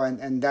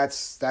 And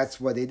that's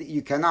what it.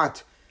 You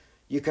cannot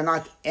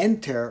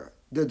enter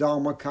the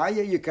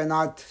Dharmakaya. You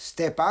cannot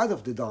step out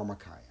of the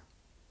Dharmakaya.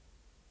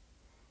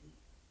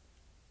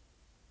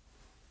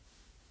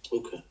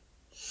 Okay.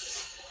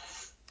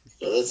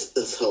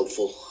 That's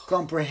helpful.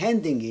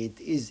 Comprehending it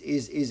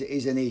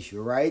is an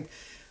issue, right?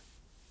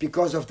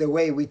 Because of the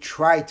way we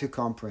try to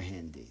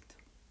comprehend it.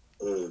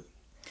 Mm.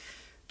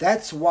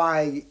 That's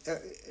why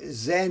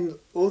Zen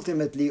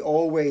ultimately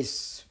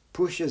always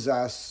pushes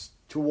us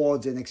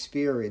towards an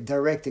experience,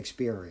 direct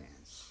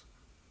experience.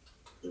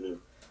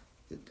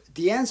 Mm-hmm.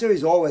 The answer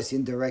is always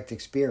in direct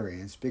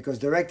experience, because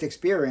direct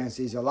experience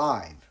is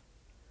alive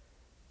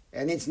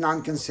and it's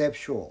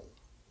non-conceptual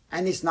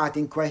and it's not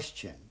in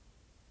question.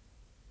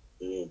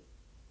 Mm-hmm.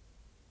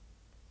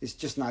 It's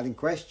just not in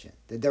question.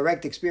 The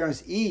direct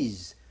experience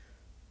is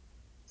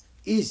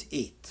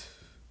it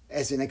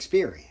as an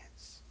experience.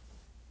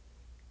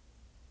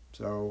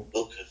 So,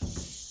 okay.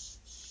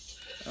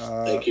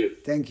 Thank you.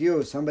 Thank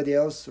you. Somebody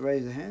else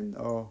raise a hand?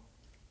 Or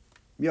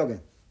Myogen?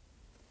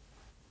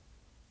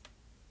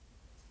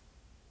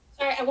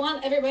 Sorry, I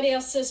want everybody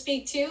else to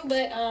speak too,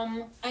 but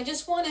I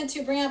just wanted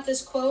to bring up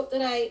this quote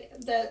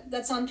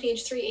that's on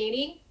page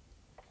 380.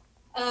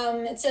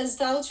 It says,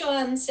 Tao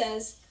Chuan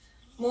says,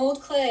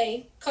 mold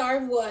clay,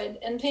 carve wood,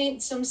 and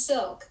paint some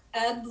silk,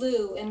 add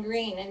blue and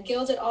green, and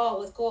gild it all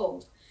with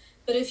gold.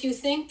 But if you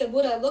think the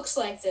Buddha looks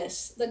like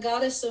this, the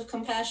goddess of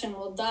compassion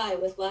will die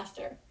with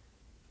laughter.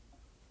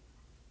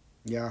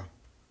 Yeah.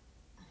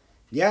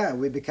 Yeah,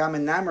 we become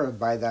enamored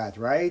by that,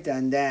 right?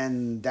 And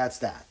then that's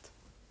that.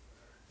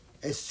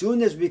 As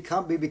soon as we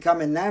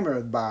become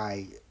enamored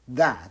by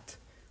that,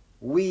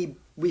 we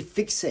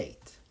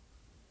fixate.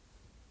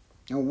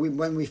 And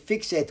when we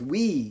fixate,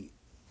 we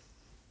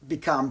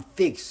become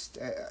fixed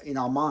in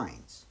our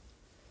minds.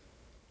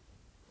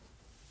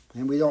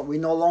 And we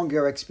no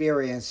longer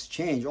experience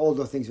change.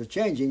 Although things are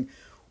changing,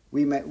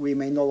 we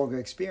may no longer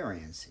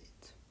experience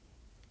it.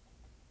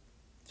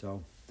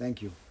 So,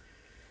 thank you.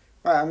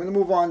 All right, I'm going to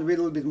move on, read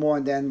a little bit more,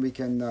 and then we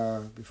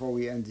can, before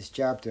we end this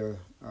chapter,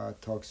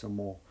 talk some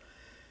more.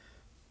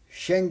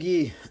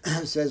 Shengi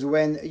says,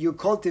 when you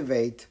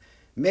cultivate,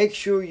 make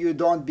sure you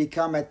don't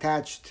become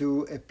attached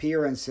to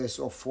appearances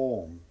or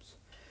forms.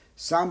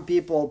 Some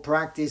people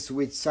practice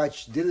with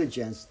such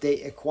diligence,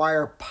 they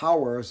acquire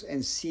powers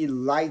and see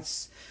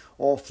lights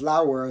or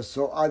flowers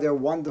or other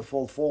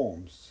wonderful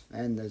forms.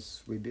 And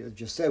as we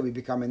just said, we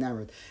become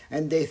enamored.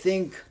 And they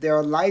think they're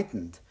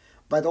enlightened.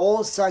 But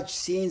all such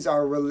scenes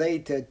are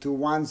related to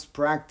one's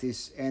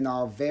practice and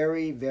are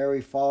very, very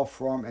far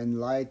from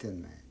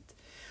enlightenment.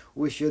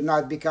 We should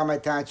not become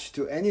attached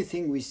to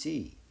anything we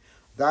see.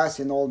 Thus,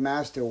 an old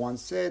master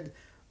once said,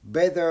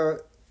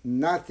 better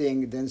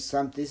nothing than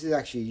something. This is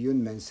actually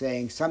Yunmen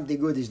saying, something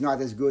good is not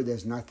as good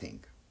as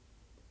nothing.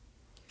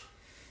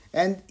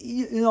 And,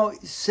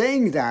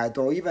 saying that,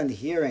 or even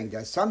hearing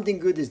that, something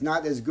good is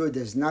not as good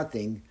as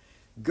nothing,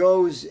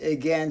 goes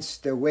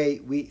against the way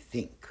we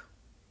think.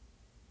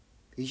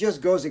 It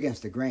just goes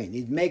against the grain.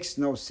 It makes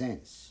no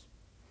sense.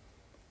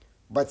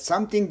 But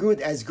something good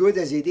as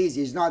it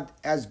is not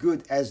as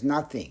good as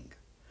nothing.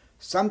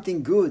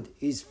 Something good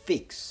is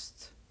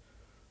fixed.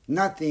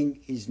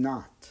 Nothing is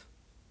not.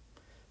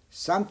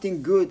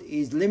 Something good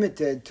is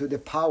limited to the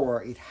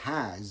power it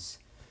has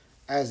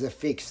as a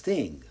fixed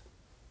thing.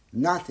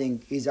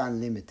 Nothing is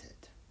unlimited,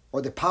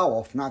 or the power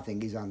of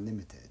nothing is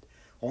unlimited.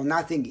 or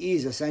nothing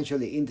is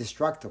essentially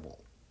indestructible.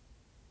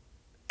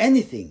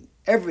 Anything,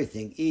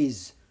 everything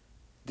is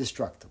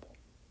destructible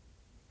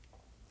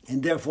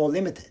and therefore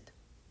limited.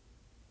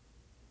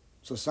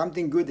 So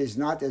something good is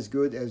not as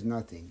good as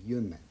nothing.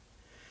 Yunmen.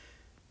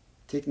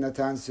 Thich Nhat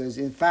Hanh says,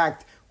 in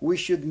fact, we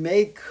should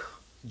make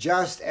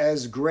just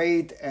as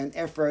great an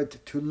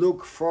effort to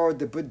look for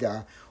the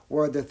Buddha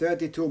where the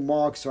 32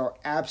 marks are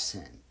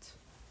absent.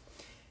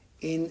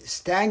 In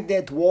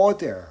stagnant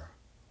water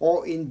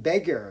or in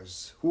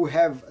beggars who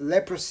have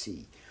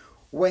leprosy,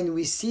 when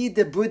we see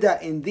the Buddha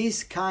in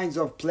these kinds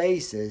of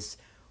places,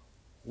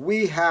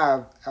 we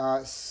have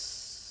a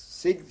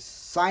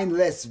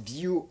signless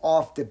view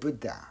of the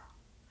Buddha.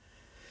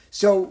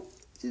 So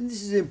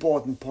this is an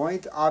important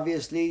point,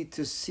 obviously,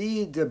 to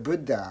see the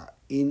Buddha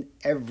in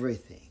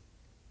everything,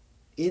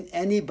 in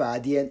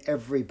anybody and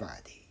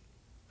everybody.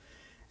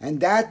 And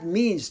that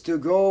means to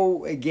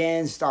go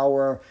against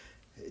our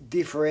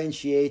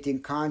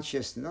differentiating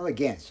consciousness, not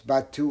against,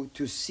 but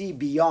to see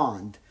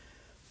beyond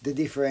the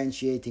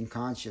differentiating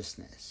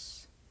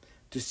consciousness,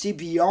 to see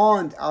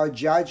beyond our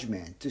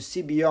judgment, to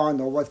see beyond,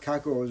 or what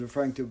Kakura was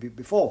referring to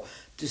before,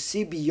 to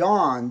see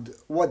beyond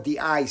what the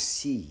eye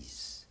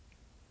sees.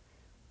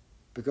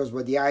 Because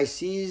what the eye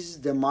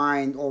sees, the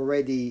mind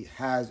already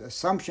has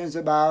assumptions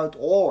about,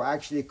 or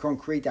actually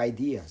concrete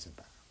ideas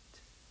about.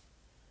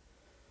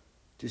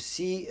 To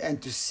see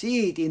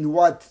it in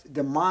what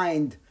the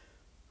mind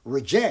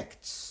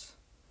rejects,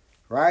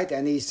 right?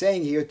 And he's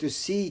saying here to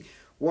see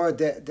where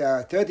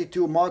the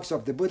 32 marks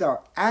of the Buddha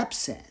are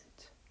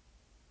absent.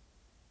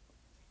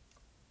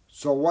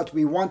 So what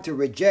we want to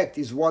reject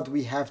is what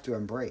we have to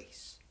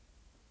embrace.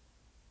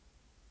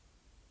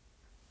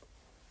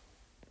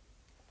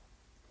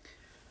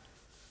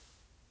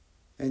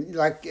 And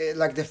like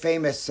the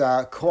famous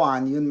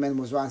koan, Yunmen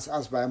was once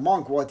asked by a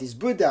monk, what is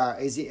Buddha?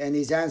 And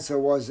his answer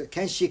was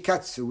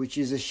kenshikatsu, which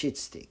is a shit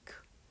stick.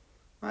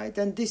 Right?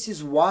 And this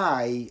is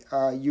why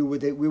we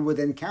would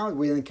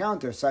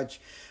encounter such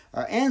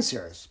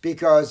answers,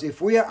 because if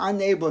we are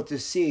unable to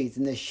see it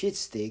in a shit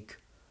stick,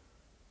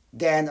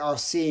 then our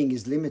seeing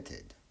is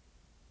limited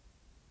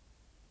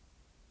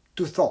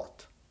to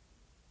thought.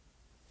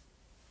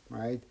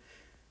 Right?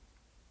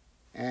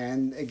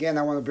 And again,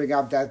 I want to bring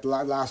up that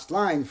last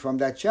line from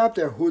that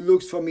chapter, who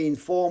looks for me in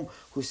form,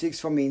 who seeks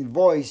for me in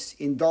voice,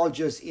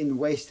 indulges in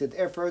wasted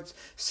efforts,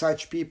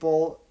 such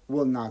people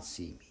will not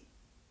see me.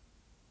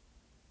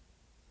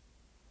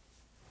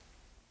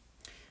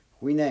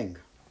 Huineng.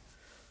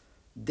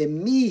 The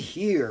me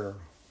here,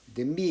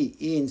 the me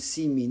in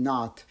see me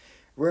not,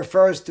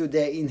 refers to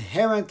the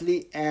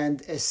inherently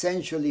and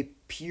essentially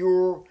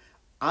pure,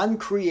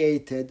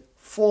 uncreated,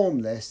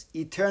 formless,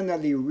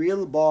 eternally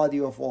real body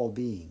of all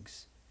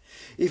beings.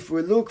 If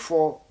we look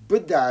for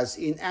Buddhas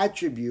in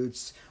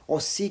attributes or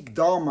seek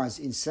dharmas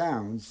in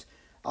sounds,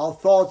 our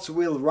thoughts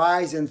will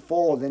rise and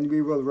fall and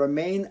we will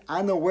remain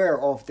unaware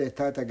of the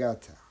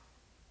Tathagata.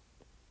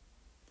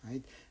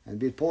 Right? And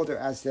Bill Porter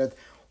asked that,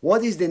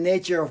 what is the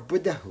nature of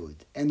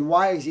Buddhahood and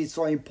why is it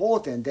so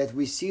important that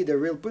we see the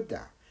real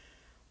Buddha?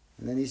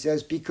 And then he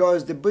says,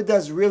 because the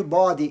Buddha's real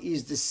body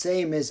is the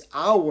same as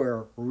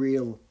our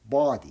real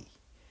body.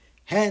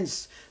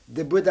 Hence,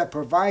 the Buddha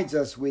provides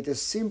us with a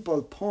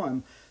simple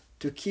poem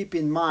to keep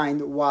in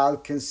mind while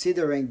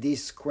considering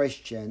this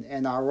question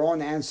and our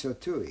own answer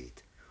to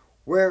it.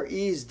 Where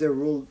is the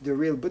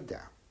real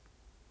Buddha?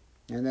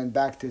 And then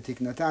back to Thich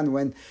Nhat Hanh,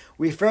 when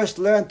we first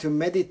learn to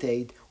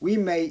meditate, we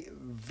may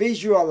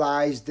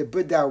visualize the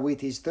Buddha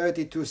with his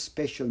 32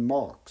 special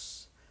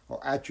marks or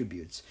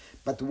attributes.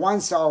 But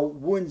once our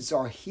wounds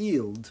are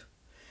healed,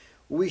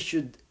 we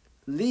should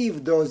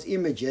leave those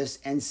images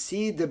and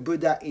see the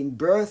Buddha in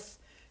birth,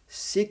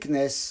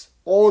 sickness,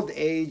 old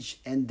age,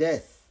 and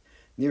death.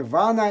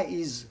 Nirvana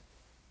is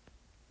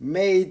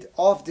made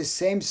of the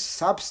same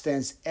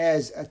substance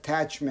as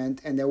attachment,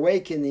 and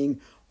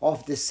awakening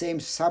of the same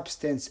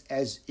substance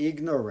as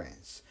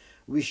ignorance.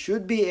 We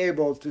should be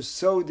able to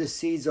sow the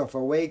seeds of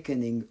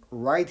awakening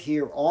right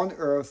here on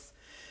earth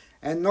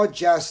and not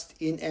just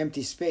in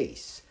empty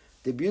space.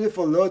 The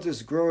beautiful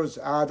lotus grows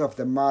out of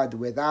the mud.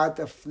 Without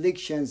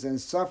afflictions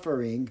and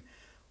suffering,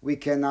 we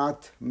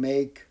cannot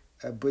make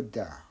a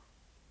Buddha.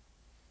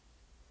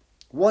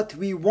 What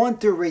we want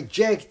to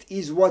reject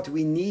is what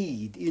we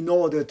need in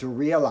order to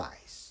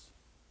realize.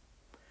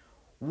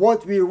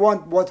 What we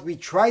want, what we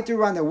try to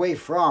run away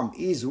from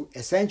is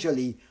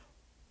essentially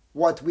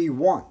what we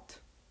want.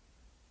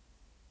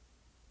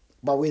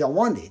 But we don't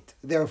want it,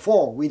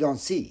 therefore we don't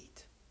see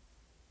it.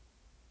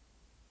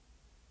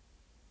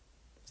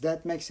 Does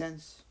that make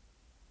sense?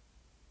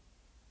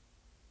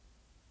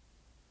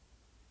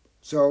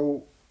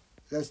 So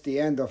that's the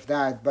end of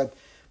that. But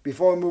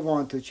before we move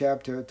on to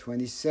chapter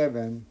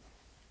 27,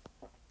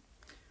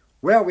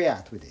 where are we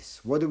at with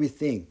this? What do we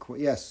think?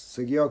 Yes,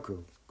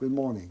 Sugioku, good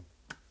morning.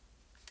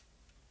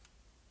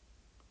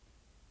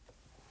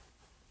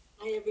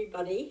 Hi,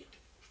 everybody.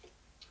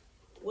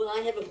 Well,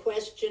 I have a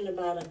question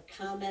about a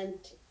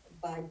comment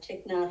by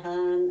Thich Nhat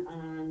Hanh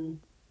on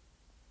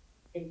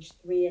page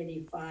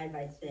 385,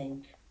 I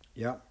think.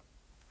 Yeah.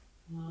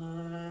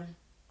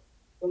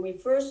 When we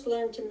first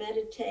learn to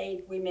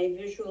meditate, we may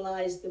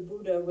visualize the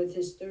Buddha with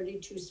his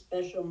 32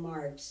 special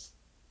marks.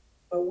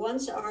 But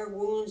once our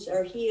wounds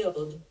are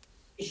healed,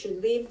 we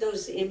should leave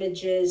those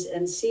images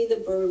and see the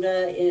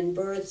Buddha in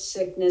birth,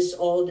 sickness,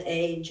 old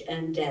age,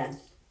 and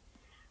death.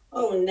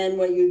 Oh, and then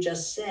what you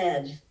just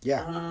said.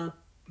 Yeah.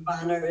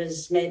 Nirvana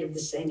is made of the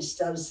same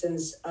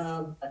substance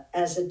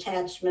as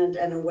attachment,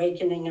 and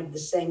awakening of the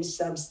same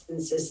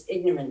substance as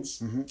ignorance.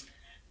 Mm-hmm.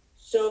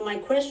 So my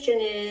question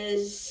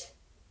is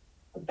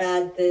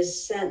about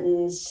this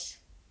sentence,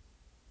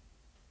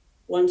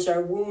 once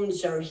our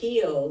wounds are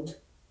healed,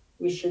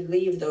 we should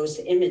leave those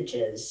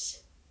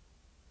images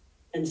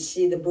and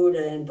see the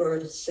Buddha in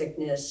birth,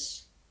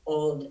 sickness,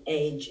 old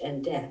age,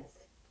 and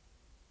death.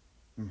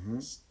 Mm-hmm.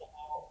 So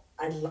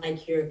I'd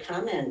like your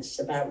comments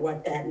about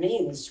what that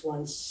means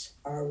once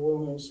our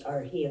wounds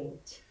are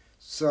healed.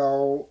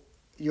 So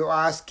you're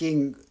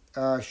asking,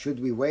 should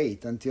we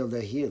wait until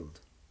they're healed?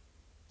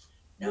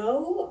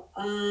 No,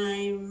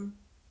 I'm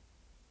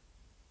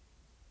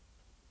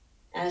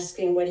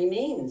asking what he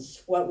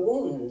means. What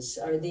wounds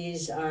are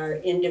these? Are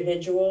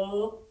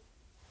individual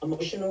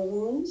emotional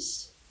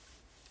wounds?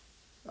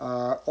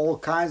 All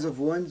kinds of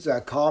wounds,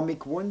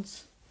 karmic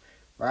wounds,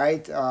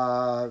 right?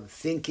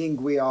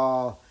 Thinking we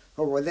are,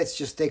 oh, well, let's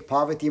just take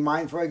poverty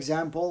mind, for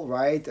example,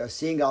 right?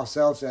 Seeing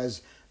ourselves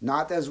as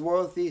not as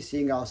worthy,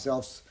 seeing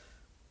ourselves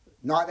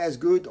not as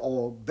good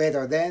or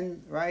better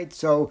than, right?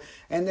 So,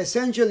 and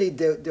essentially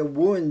the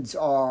wounds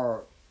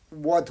are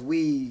what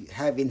we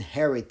have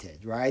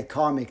inherited, right?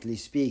 Karmically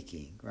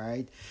speaking,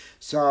 right?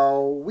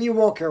 So we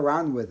walk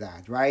around with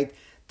that, right?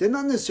 They're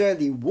not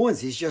necessarily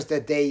wounds, it's just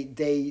that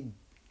they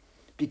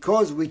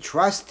because we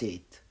trust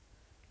it,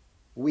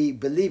 we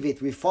believe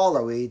it, we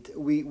follow it,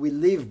 we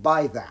live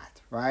by that,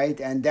 right?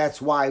 And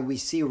that's why we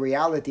see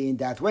reality in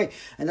that way.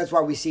 And that's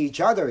why we see each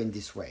other in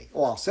this way,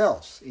 or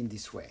ourselves in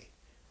this way,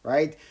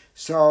 right?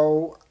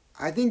 So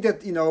I think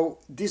that,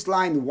 this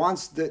line,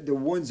 once the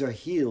wounds are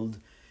healed,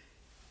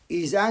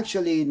 is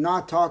actually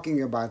not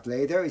talking about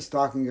later, it's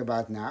talking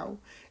about now.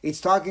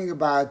 It's talking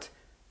about,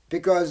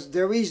 because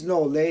there is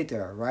no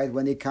later, right,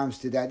 when it comes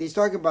to that. It's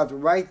talking about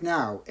right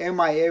now. Am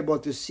I able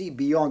to see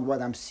beyond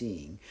what I'm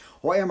seeing?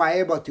 Or am I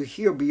able to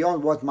hear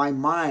beyond what my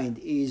mind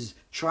is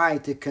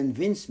trying to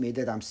convince me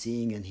that I'm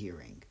seeing and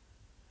hearing?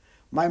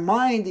 The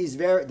mind is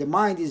very,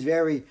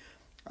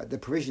 the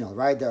provisional,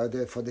 right,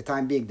 for the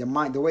time being,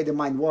 the way the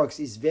mind works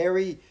is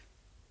very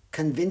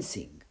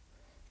convincing.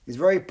 It's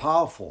very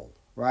powerful,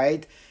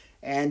 right?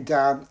 And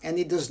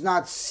it does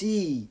not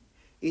see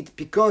it,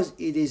 because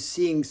it is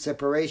seeing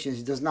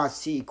separations. It does not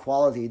see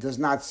equality. It does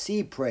not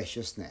see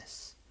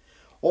preciousness,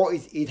 or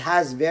it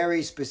has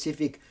very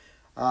specific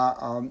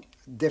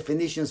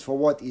definitions for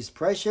what is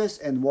precious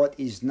and what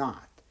is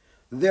not.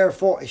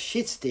 Therefore, a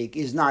shit stick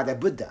is not a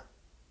Buddha.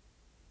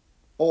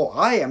 Or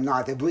I am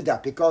not a Buddha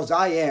because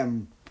I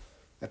am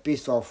a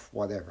piece of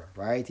whatever,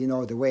 right?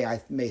 The way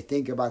I may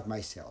think about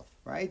myself,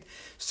 right?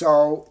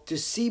 So to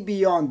see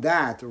beyond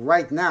that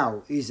right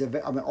now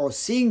or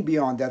seeing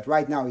beyond that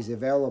right now is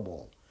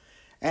available.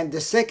 And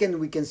the second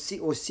we can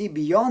see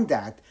beyond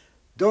that,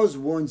 those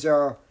wounds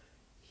are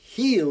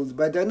healed,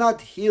 but they're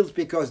not healed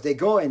because they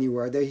go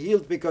anywhere. They're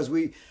healed because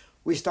we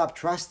stop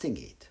trusting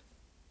it.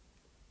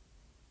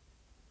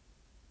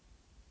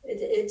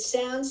 It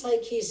sounds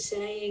like he's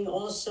saying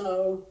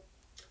also,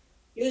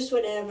 use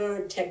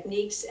whatever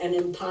techniques and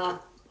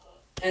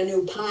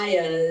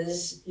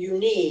upayas you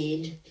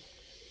need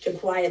to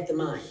quiet the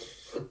mind.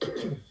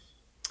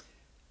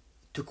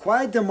 To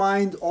quiet the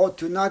mind, or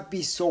to not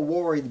be so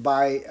worried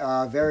by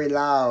a very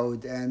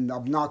loud and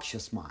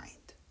obnoxious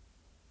mind.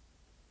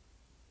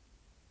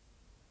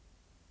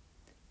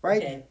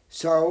 Right? Okay.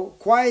 So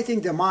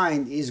quieting the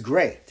mind is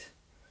great.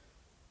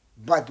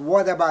 But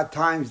what about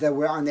times that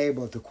we're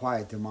unable to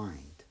quiet the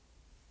mind?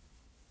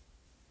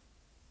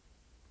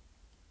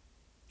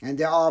 And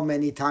there are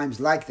many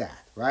times like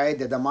that, right?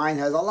 That the mind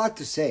has a lot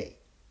to say.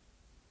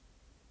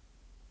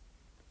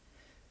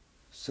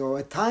 So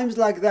at times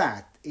like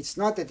that, it's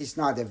not that it's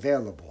not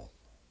available,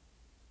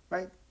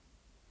 right?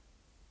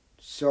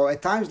 So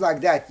at times like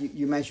that,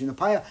 you mentioned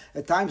upaya,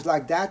 at times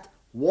like that,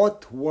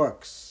 what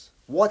works?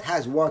 What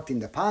has worked in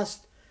the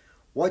past?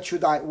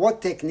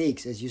 What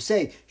techniques, as you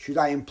say, should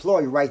I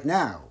employ right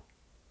now?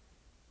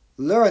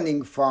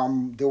 Learning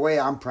from the way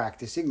I'm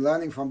practicing,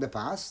 learning from the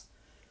past,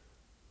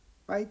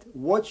 right?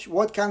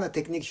 What kind of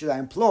techniques should I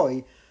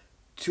employ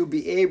to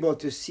be able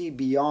to see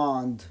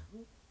beyond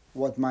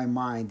what my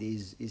mind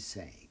is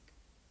saying?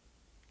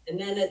 And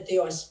then at the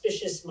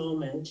auspicious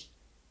moment,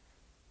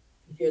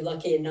 if you're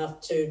lucky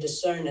enough to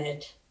discern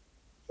it,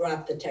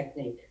 drop the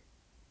technique.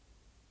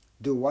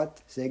 Do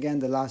what? Say again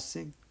the last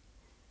thing.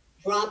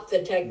 Drop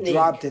the technique.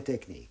 Drop the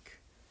technique.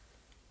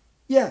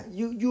 Yeah,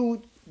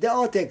 there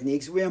are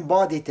techniques. We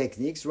embody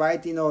techniques,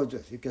 right?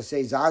 You can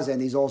say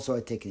Zazen is also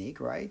a technique,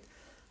 right?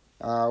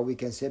 We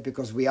can say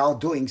because we are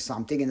doing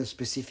something in a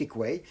specific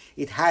way.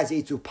 It has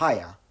its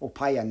upaya,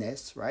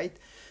 upayaness, right?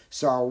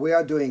 So we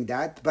are doing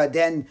that. But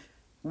then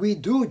we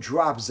do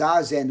drop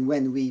Zazen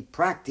when we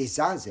practice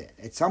Zazen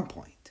at some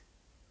point.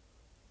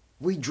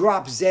 We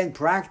drop Zen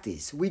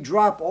practice. We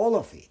drop all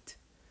of it.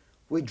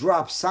 We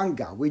drop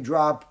Sangha. We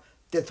drop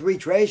the three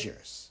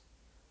treasures.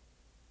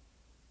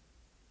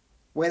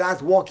 We're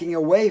not walking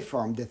away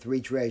from the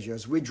three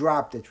treasures. We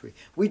drop the three.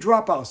 We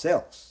drop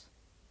ourselves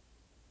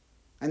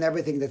and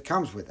everything that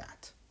comes with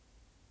that.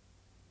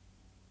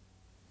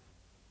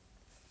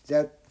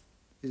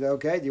 Is that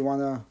okay? Do you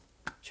want to,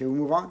 shall we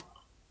move on?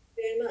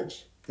 Very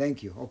much.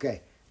 Thank you.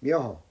 Okay.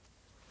 Myoho.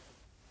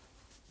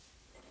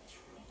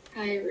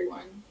 Hi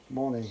everyone.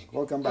 Morning.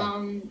 Welcome back.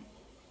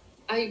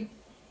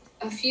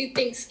 A few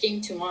things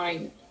came to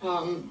mind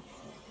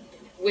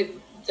with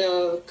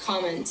the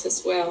comments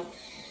as well.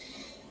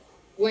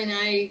 When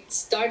I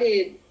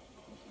started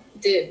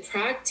the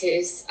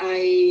practice,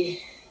 I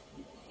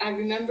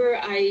remember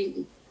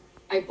I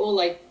bought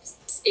like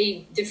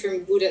 8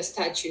 different Buddha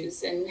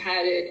statues and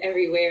had it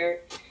everywhere,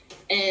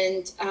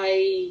 and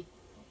I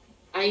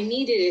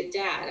needed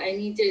that. I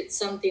needed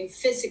something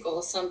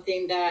physical,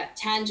 something that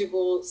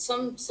tangible,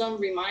 some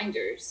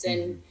reminders.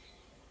 And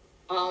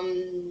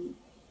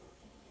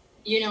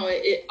you know,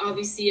 it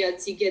obviously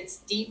as it gets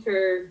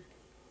deeper,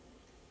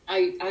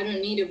 I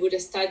don't need a Buddha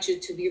statue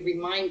to be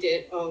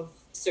reminded of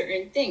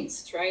certain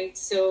things, right?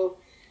 So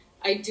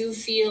I do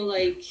feel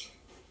like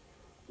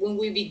when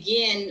we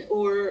begin,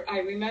 or I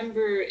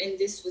remember, and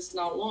this was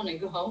not long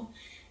ago,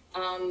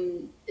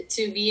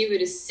 to be able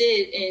to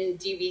sit in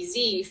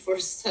DBZ for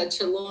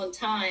such a long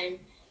time,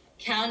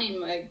 counting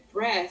my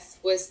breath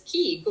was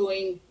key.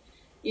 Going,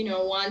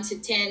 1 to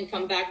 10,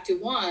 come back to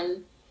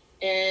 1.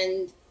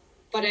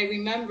 But I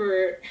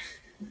remember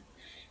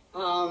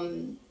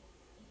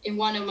in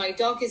one of my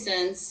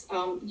dokuzens,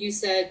 you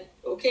said,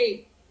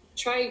 okay,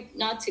 try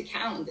not to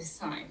count this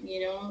time,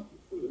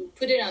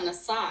 put it on the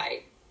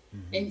side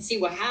and see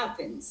what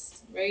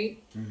happens,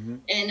 right?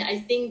 And I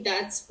think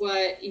that's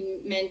what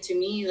it meant to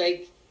me.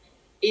 Like,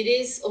 it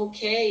is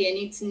okay and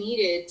it's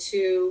needed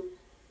to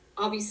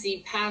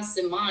obviously pass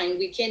the mind.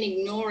 We can't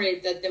ignore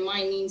it, that the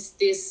mind needs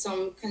this,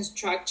 some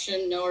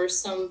construction or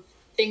some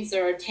things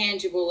that are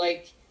tangible,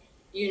 like,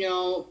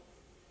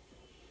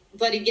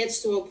 but it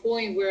gets to a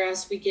point where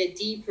as we get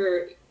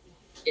deeper,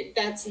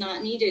 that's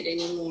not needed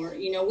anymore.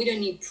 We don't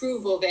need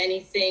proof of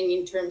anything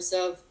in terms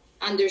of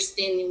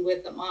understanding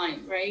with the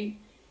mind, right?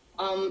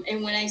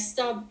 And when I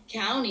stopped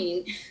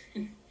counting,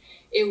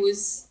 it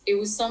was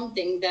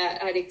something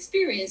that I'd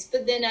experienced.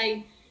 But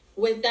then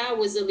with that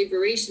was a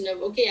liberation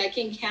of, okay, I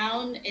can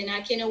count and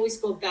I can always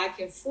go back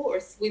and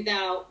forth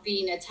without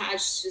being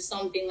attached to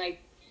something.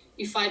 Like,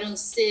 if I don't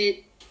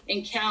sit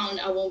and count,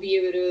 I won't be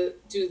able to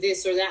do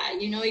this or that.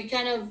 It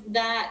kind of,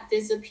 that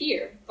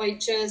disappear by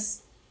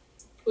just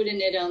putting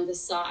it on the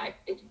side.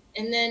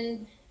 And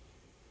then,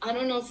 I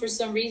don't know, for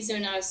some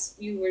reason, as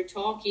you were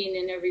talking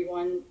and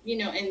everyone,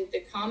 in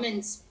the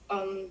comments,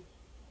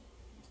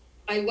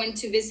 I went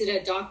to visit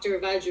a doctor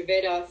of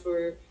Ayurveda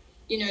for,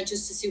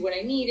 just to see what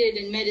I needed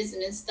and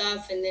medicine and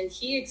stuff. And then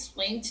he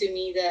explained to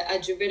me that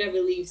Ayurveda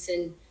believes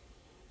in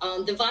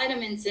the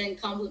vitamins and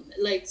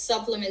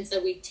supplements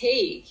that we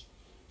take.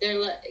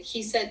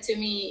 He said to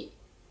me,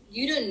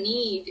 you don't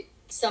need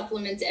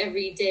supplements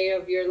every day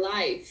of your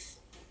life.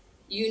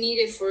 You need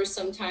it for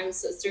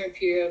sometimes a certain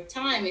period of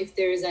time if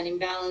there is an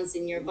imbalance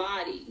in your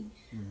body.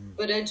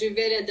 But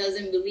Ayurveda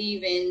doesn't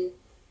believe in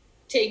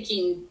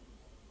taking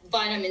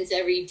vitamins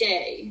every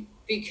day,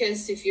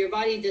 because if your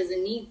body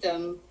doesn't need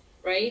them,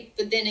 right?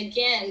 But then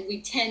again,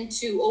 we tend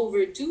to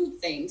overdo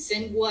things,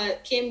 and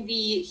what can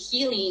be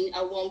healing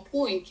at one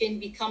point can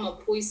become a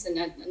poison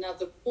at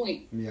another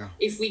point. Yeah.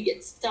 If we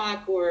get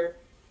stuck or,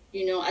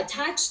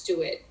 attached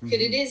to it, because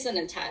it is an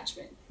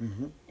attachment.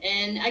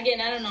 And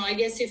again, I don't know, I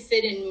guess it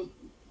fit in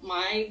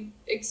my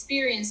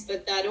experience,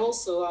 but that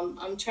also,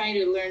 I'm trying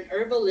to learn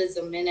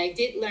herbalism, and I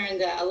did learn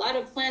that a lot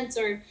of plants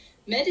are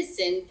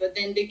medicine, but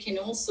then they can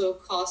also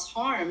cause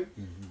harm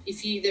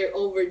if you either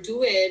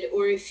overdo it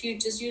or if you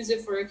just use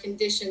it for a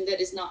condition that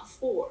is not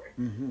for.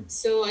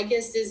 So I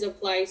guess this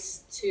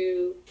applies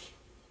to,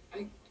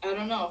 I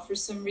don't know, for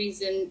some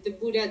reason, the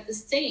Buddha the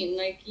same.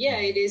 Like, yeah,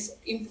 it is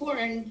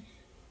important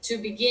to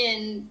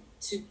begin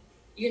to,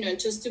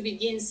 just to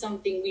begin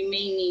something, we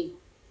may need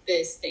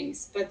these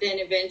things, but then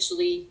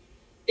eventually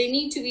they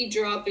need to be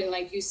dropped in,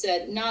 like you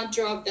said, not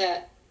drop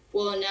that,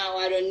 well, now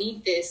I don't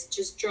need this,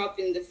 just drop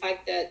in the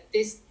fact that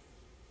this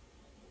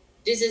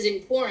is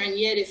important,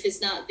 yet if it's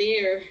not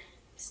there,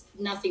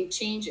 nothing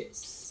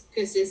changes,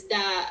 because it's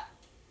that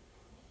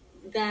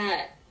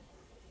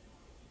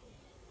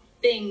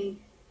thing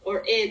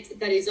or it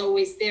that is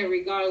always there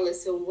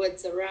regardless of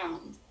what's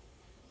around.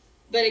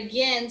 But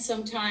again,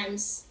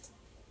 sometimes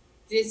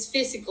this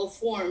physical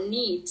form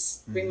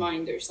needs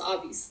reminders,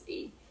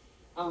 obviously.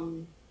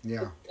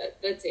 Yeah.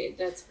 That's it.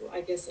 That's,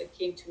 I guess, that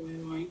came to my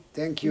mind.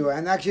 Thank you.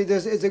 And actually,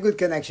 it's a good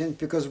connection,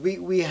 because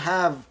we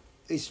have,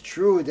 it's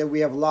true that we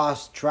have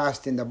lost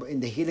trust in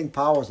the healing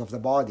powers of the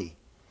body.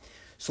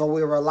 So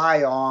we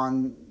rely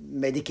on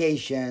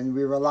medication,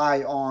 we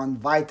rely on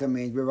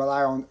vitamins, we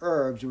rely on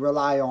herbs, we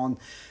rely on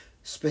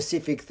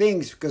specific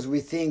things because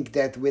we think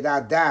that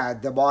without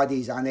that the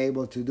body is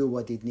unable to do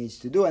what it needs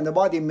to do, and the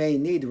body may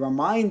need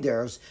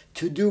reminders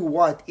to do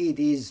what it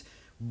is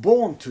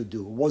born to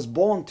do, was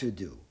born to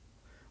do,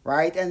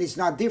 right? And it's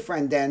not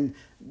different than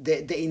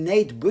the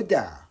innate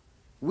Buddha.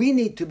 We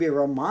need to be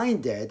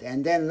reminded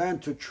and then learn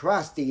to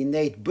trust the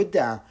innate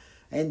Buddha,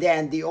 and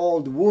then the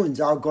old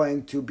wounds are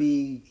going to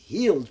be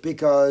healed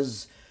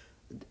because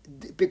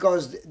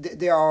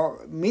they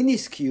are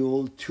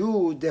minuscule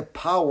to the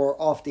power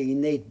of the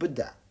innate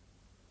Buddha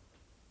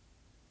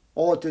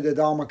or to the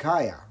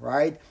Dharmakaya,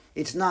 right?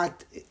 It's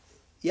not,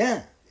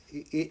 yeah,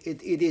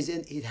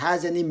 it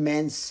has an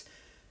immense,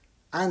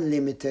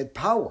 unlimited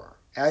power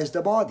as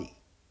the body.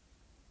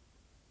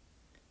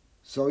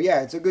 So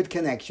yeah, it's a good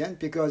connection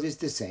because it's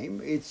the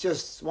same. It's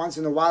just once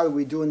in a while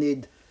we do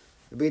need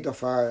a bit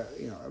of a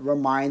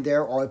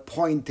reminder or a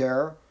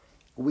pointer.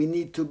 We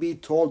need to be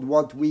told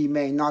what we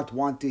may not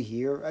want to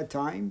hear at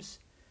times.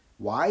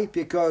 Why?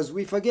 Because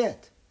we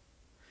forget.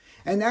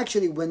 And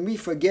actually, when we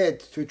forget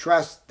to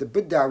trust the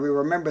Buddha, we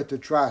remember to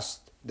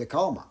trust the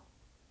karma.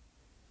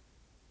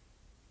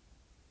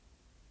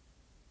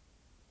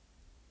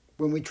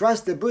 When we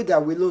trust the Buddha,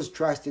 we lose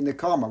trust in the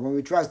karma. When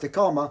we trust the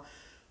karma,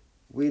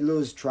 we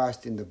lose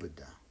trust in the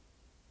Buddha.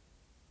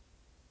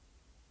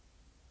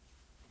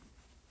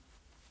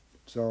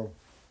 So,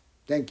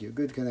 thank you.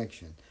 Good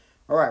connection.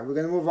 All right, we're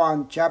going to move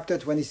on. Chapter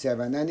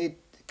 27, and it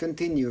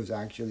continues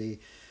actually.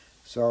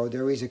 So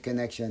there is a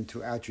connection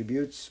to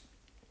attributes.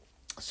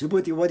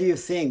 Subhuti, what do you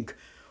think?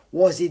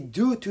 Was it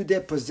due to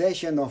the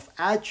possession of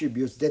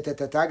attributes that the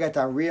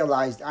Tathagata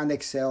realized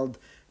unexcelled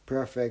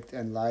perfect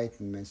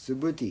enlightenment?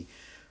 Subhuti,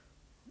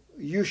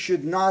 you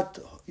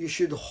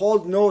should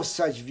hold no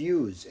such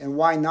views. And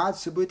why not,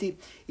 Subhuti?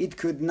 It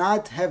could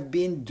not have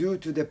been due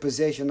to the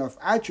possession of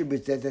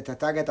attributes that the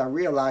Tathagata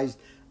realized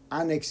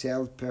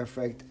unexcelled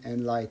perfect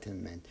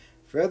enlightenment.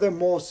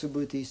 Furthermore,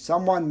 Subhuti,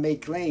 someone may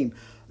claim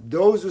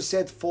those who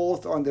set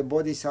forth on the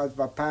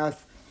Bodhisattva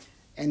path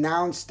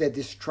announce the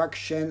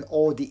destruction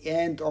or the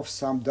end of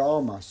some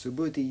dharma.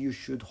 Subhuti, you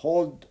should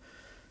hold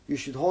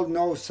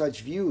no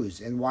such views.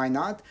 And why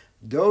not?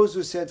 Those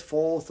who set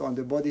forth on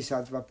the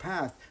Bodhisattva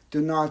path do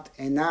not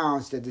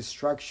announce the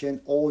destruction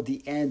or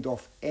the end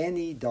of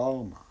any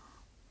dharma.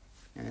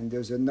 And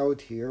there's a note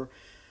here.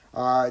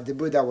 The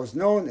Buddha was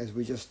known, as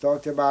we just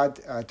talked about,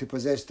 to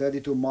possess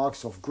 32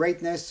 marks of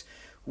greatness,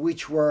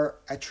 which were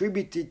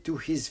attributed to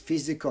his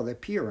physical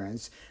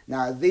appearance.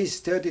 Now, these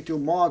 32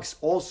 marks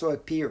also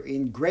appear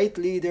in great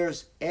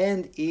leaders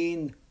and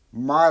in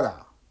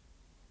Mara.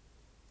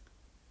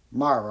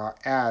 Mara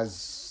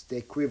as the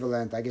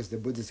equivalent, I guess the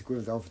Buddhist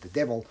equivalent of the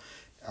devil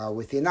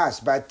within us.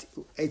 But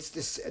it's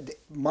this,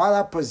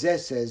 Mara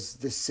possesses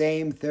the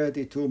same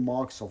 32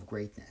 marks of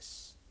greatness.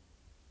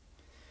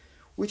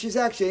 Which is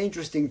actually an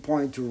interesting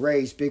point to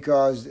raise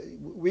because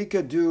we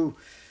could do,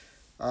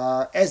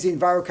 as in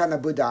Vairocana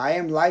Buddha, I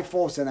am life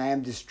force and I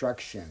am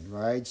destruction,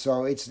 right?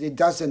 So it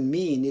doesn't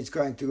mean it's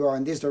going to go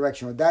in this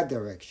direction or that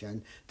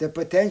direction. The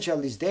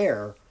potential is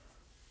there.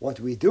 What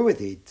we do with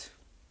it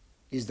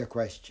is the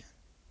question.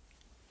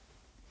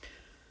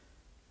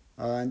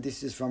 And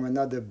this is from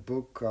another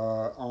book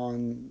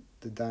on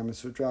the Dharma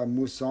Sutra,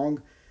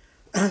 Musong.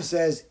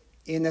 Says,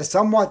 in a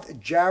somewhat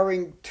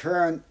jarring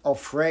turn of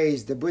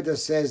phrase, the Buddha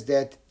says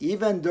that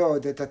even though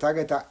the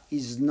Tathagata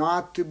is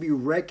not to be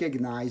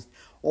recognized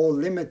or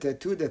limited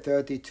to the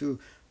 32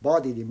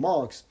 bodily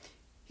marks,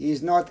 he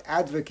is not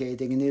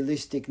advocating a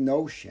nihilistic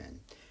notion.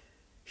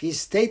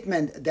 His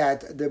statement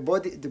that the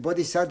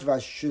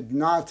Bodhisattvas should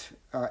not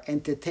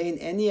entertain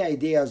any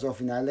ideas of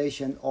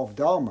annihilation of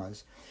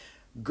dharmas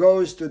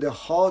goes to the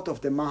heart of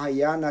the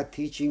Mahayana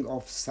teaching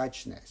of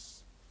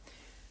suchness.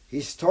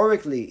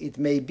 Historically, it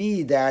may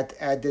be that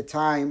at the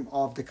time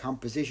of the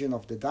composition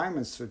of the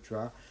Diamond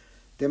Sutra,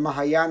 the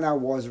Mahayana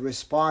was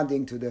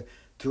responding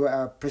to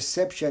a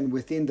perception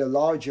within the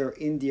larger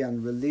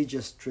Indian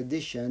religious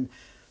tradition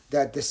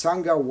that the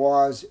Sangha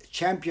was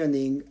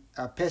championing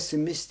a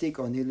pessimistic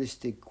or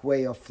nihilistic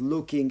way of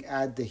looking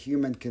at the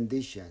human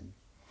condition.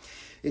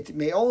 It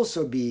may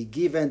also be,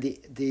 given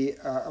the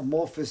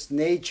amorphous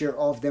nature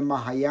of the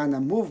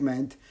Mahayana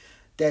movement,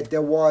 that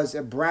there was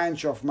a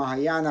branch of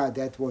Mahayana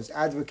that was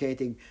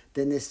advocating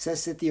the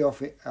necessity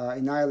of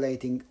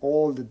annihilating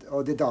all the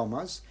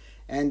dharmas,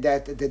 and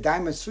that the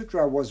Diamond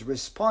Sutra was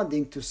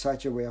responding to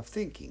such a way of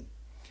thinking.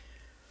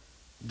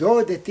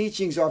 Though the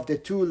teachings of the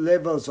two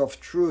levels of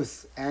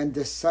truth and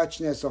the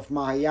suchness of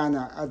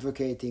Mahayana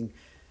advocating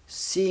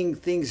seeing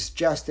things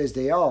just as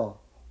they are,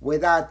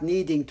 without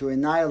needing to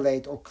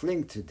annihilate or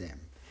cling to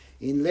them.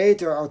 In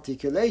later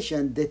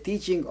articulation, the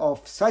teaching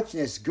of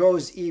suchness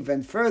goes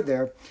even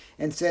further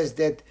and says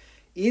that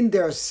in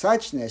their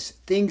suchness,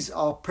 things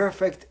are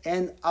perfect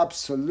and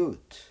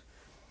absolute,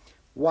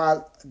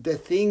 while the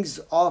things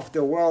of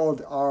the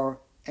world are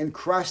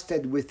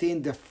encrusted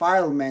within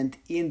defilement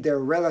in their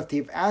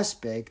relative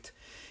aspect.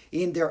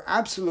 In their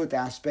absolute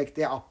aspect,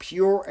 they are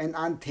pure and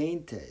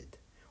untainted.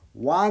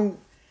 One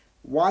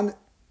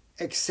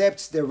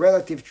accepts the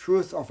relative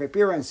truth of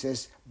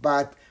appearances,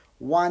 but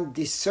one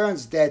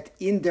discerns that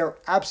in their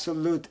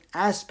absolute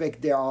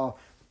aspect they are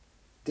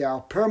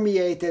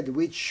permeated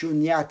with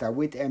shunyata,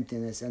 with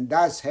emptiness, and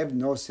thus have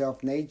no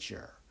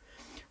self-nature,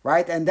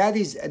 right? And that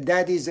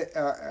is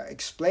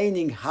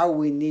explaining how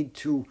we need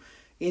to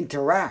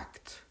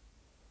interact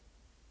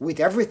with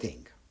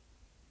everything,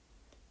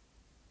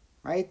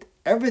 right?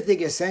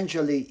 Everything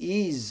essentially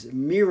is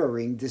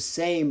mirroring the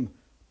same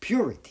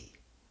purity,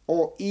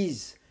 or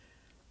is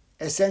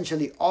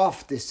essentially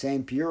of the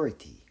same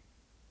purity.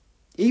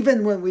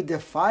 Even when we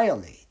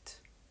defile it,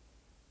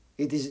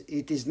 it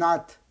is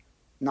not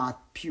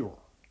pure.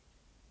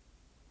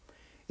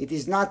 It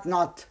is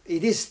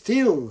it is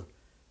still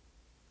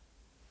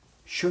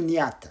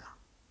shunyata,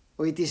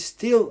 or it is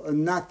still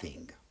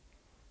nothing,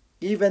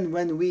 even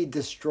when we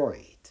destroy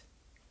it.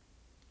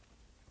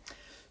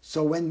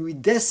 So when we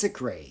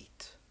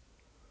desecrate,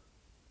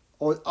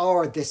 or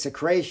our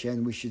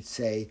desecration, we should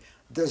say,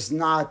 does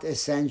not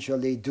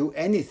essentially do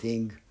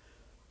anything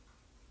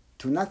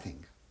to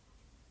nothing.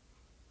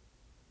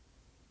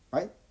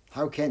 Right?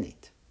 How can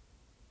it?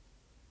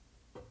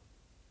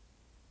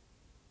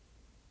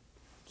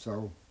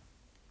 So,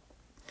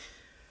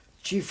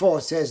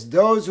 Chifo says,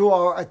 those who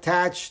are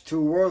attached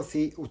to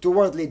worldly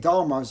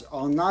dharmas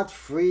are not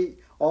free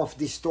of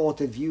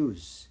distorted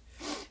views.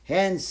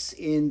 Hence,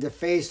 in the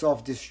face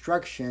of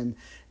destruction,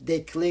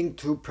 they cling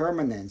to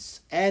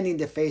permanence, and in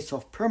the face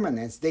of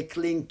permanence, they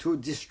cling to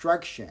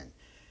destruction.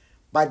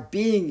 But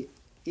being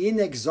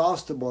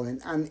inexhaustible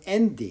and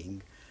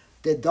unending,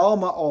 the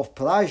Dharma of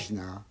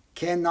Prajna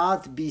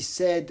cannot be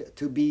said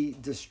to be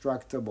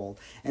destructible.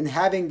 And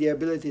having the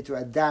ability to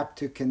adapt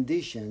to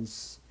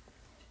conditions,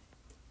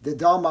 the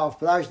Dharma of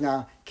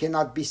Prajna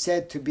cannot be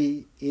said to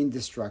be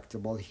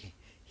indestructible.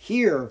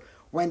 Here,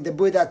 when the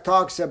Buddha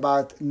talks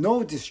about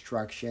no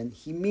destruction,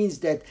 he means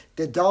that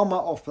the Dharma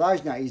of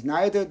Prajna is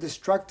neither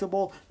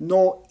destructible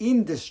nor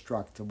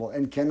indestructible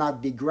and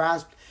cannot be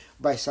grasped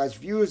by such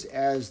views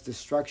as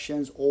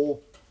destructions or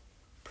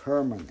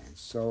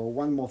permanence. So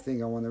one more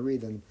thing I want to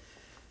read, and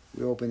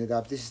we open it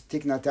up. This is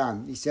Thich Nhat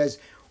Hanh. He says,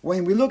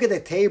 when we look at a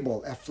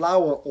table, a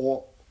flower,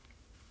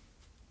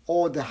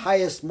 or the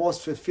highest,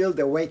 most fulfilled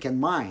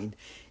awakened mind,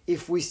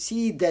 if we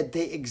see that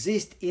they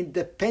exist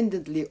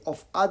independently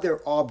of other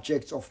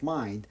objects of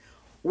mind,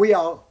 we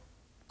are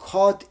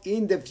caught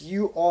in the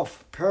view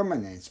of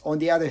permanence. On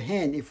the other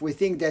hand, if we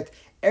think that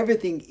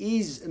everything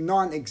is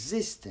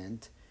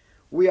non-existent,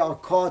 we are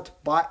caught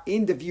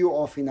in the view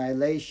of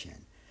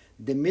annihilation.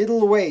 The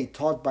middle way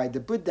taught by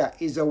the Buddha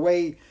is a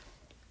way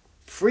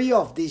free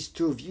of these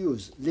two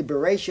views.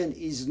 Liberation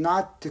is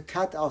not to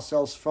cut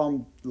ourselves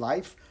from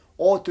life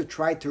or to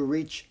try to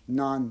reach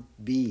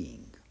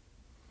non-being.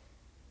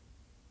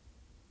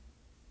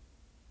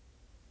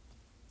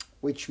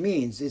 Which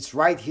means it's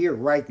right here,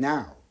 right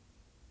now.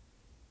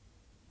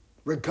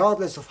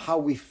 Regardless of how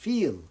we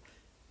feel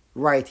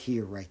right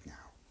here, right now.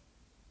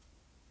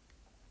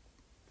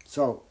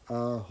 So,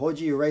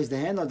 Hoji, you raised the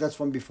hand, or that's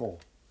from before?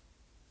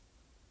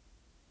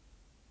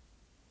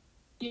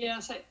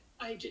 Yes,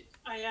 I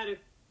had a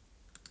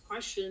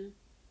question.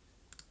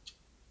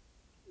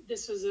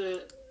 This was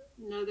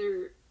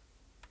another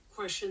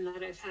question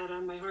that I've had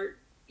on my heart,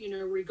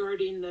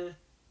 regarding the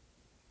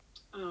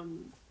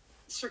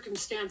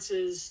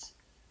circumstances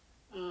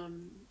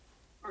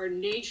our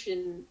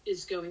nation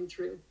is going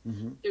through.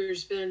 Mm-hmm.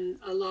 There's been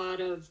a lot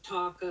of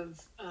talk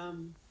of,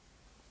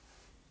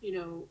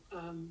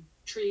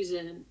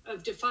 treason,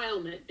 of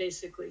defilement,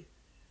 basically.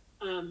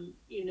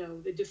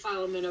 The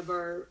defilement of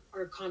our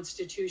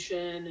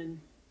Constitution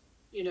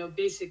and,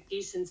 basic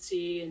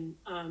decency and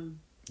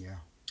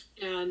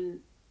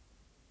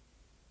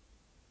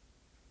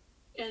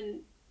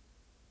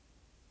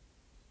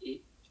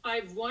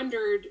I've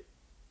wondered,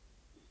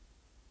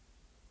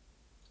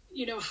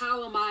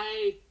 how am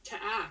I to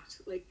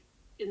act, like,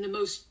 in the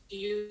most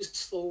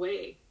useful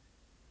way?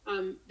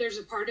 There's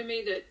a part of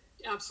me that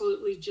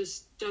absolutely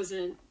just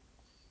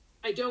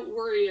I don't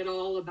worry at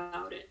all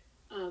about it.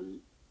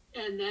 And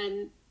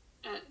then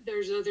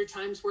there's other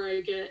times where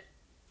I get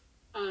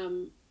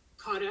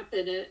caught up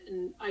in it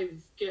and I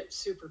get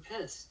super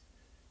pissed.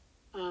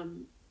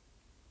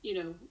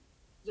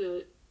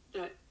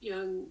 That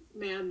young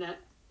man that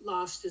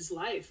lost his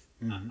life,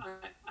 mm-hmm.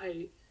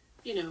 I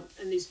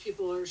and these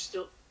people are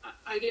still,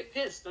 I get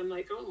pissed. I'm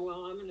like, oh,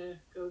 well, I'm going to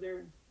go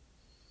there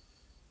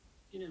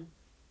and,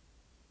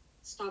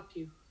 stop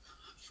you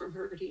from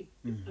hurting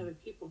mm-hmm. other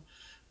people.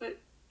 But,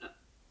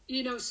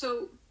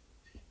 so,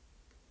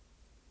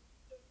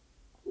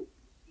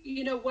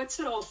 what's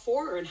it all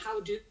for, and how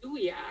do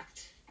we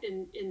act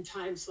in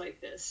times like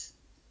this?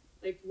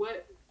 Like,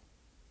 what,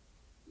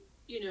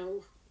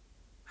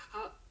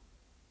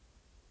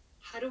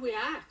 how do we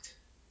act?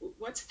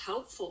 What's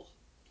helpful?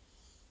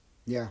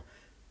 Yeah,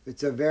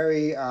 it's a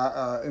very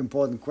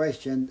important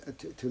question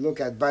to look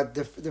at. But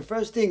the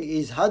first thing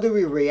is, how do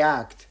we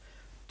react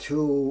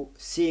to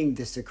seeing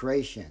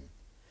desecration,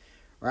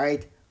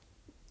 right?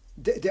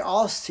 They're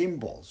all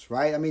symbols,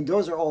 right? I mean,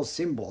 those are all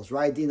symbols,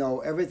 right?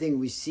 Everything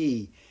we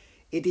see,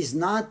 it is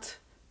not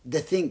the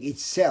thing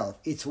itself.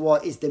 It's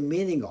what is the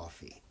meaning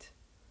of it.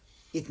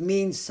 It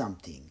means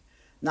something.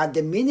 Now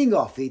the meaning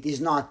of it is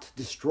not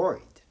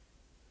destroyed.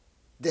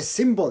 The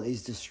symbol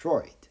is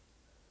destroyed.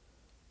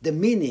 The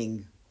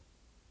meaning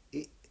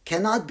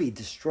cannot be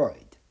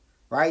destroyed,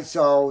 right?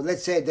 So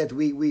let's say that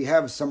we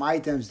have some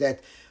items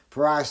that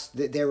for us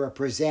they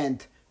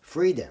represent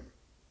freedom.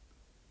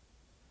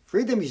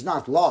 Freedom is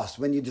not lost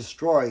when you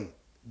destroy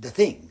the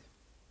thing,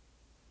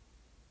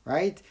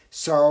 right?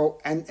 So,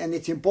 and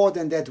it's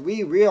important that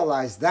we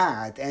realize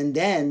that, and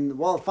then,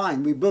 well,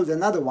 fine, we build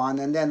another one,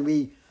 and then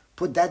we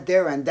put that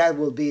there, and that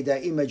will be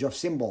the image of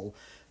symbol.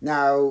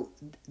 Now,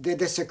 the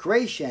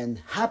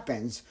desecration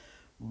happens,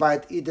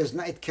 but it does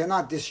not. It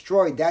cannot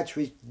destroy that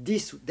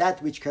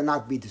which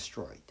cannot be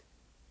destroyed.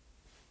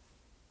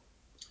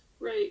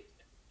 Right.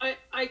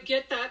 I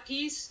get that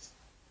piece.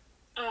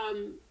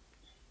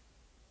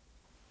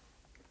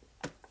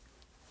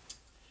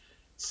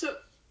 So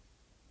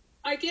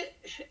I get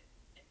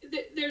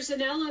there's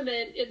an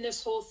element in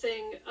this whole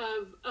thing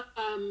of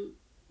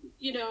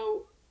you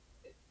know,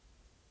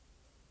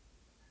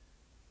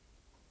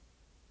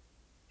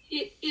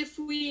 if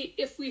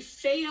we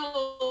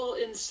fail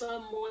in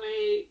some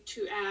way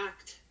to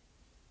act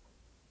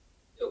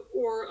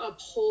or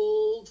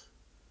uphold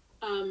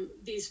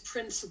these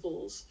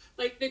principles,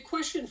 like the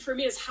question for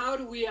me is, how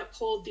do we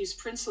uphold these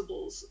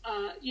principles?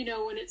 You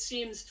know, when it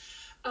seems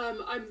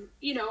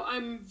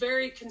I'm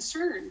very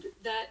concerned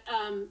that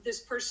this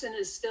person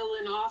is still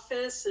in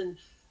office, and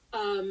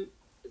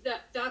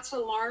that's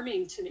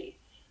alarming to me.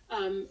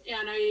 And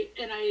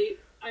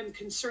I'm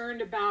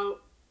concerned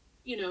about,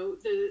 you know,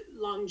 the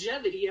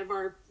longevity of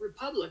our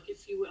republic,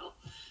 if you will.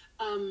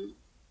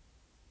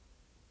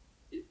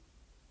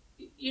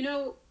 You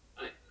know,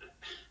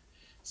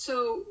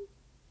 so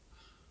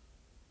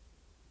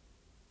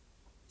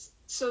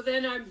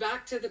then I'm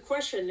back to the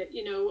question that,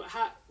 you know,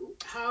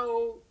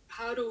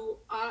 how do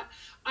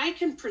I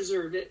can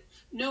preserve it.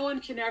 No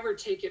one can ever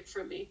take it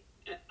from me.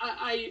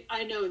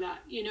 I know that,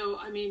 you know,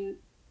 I mean,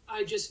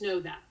 I just know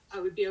that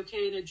I would be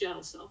okay in a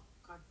jail cell,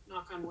 God,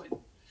 knock on wood.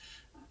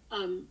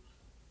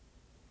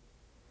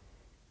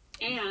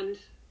 And,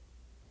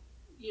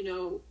 you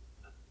know,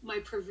 my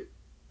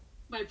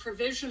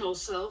provisional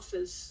self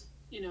is,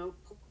 you know,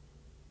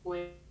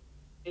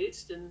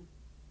 waste and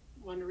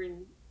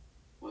wondering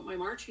what my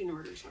marching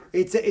orders are.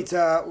 It's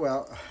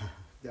well,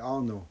 there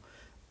are no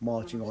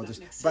marching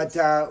orders, but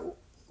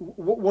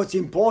what's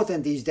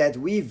important is that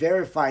we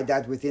verify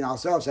that within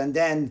ourselves, and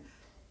then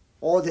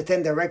all the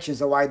 10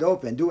 directions are wide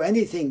open. Do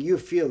anything you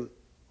feel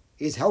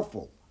is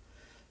helpful.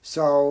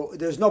 So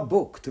there's no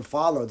book to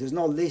follow. There's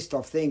no list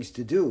of things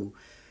to do,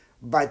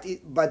 but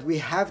we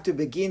have to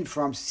begin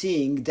from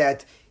seeing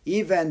that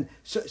even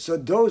so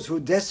those who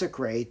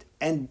desecrate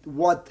and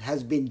what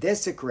has been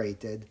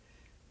desecrated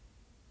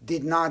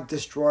did not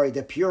destroy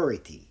the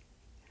purity.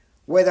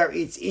 Whether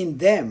it's in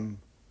them,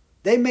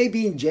 they may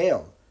be in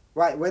jail,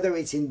 right? Whether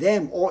it's in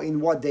them or in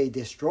what they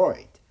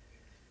destroyed,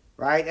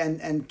 right?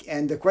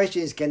 And the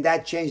question is, can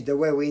that change the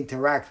way we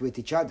interact with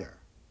each other?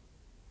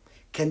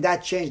 Can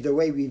that change the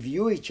way we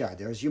view each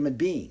other as human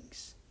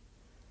beings?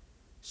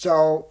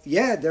 So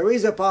yeah, there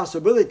is a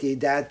possibility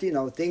that, you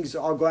know, things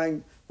are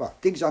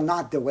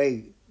not the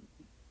way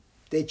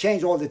they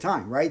change all the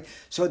time, right?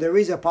 So there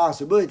is a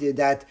possibility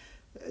that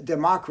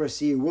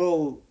democracy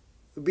will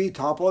be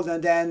toppled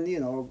and then, you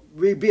know,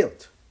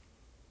 rebuilt.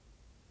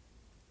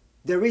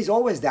 There is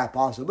always that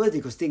possibility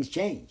because things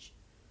change.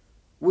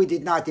 We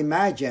did not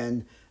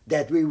imagine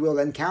that we will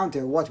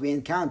encounter what we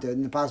encountered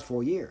in the past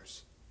 4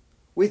 years.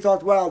 We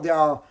thought, well, there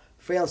are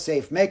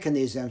fail-safe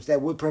mechanisms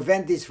that will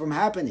prevent this from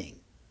happening.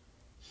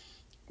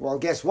 Well,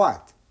 guess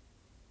what?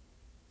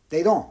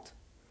 They don't,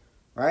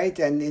 right?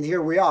 And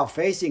here we are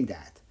facing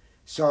that.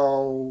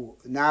 So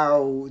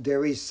now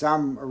there is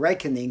some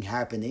reckoning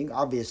happening,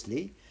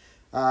 obviously.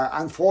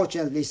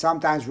 Unfortunately,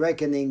 sometimes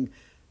reckoning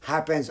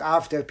happens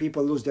after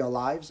people lose their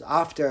lives,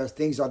 after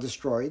things are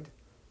destroyed.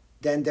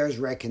 Then there's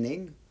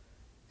reckoning.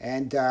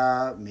 And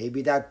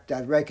maybe that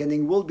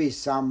reckoning will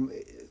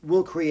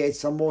create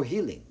some more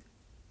healing.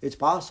 It's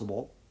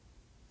possible.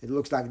 It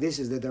looks like this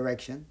is the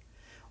direction.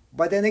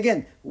 But then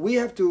again, we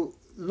have to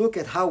look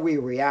at how we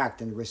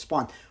react and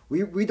respond.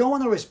 We don't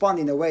want to respond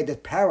in a way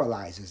that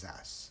paralyzes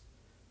us,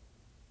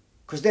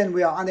 because then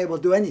we are unable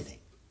to do anything.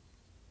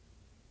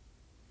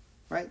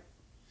 Right?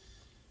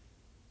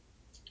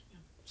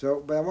 So,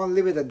 but I want to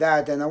leave it at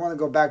that, and I want to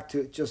go back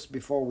to just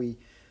before we,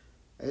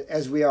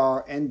 as we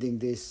are ending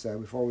this,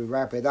 before we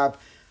wrap it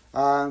up,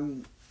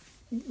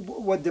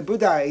 what the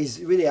Buddha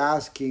is really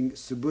asking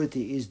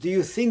Subhuti is, do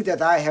you think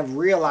that I have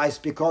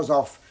realized because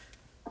of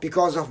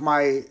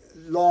my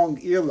long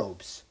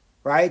earlobes,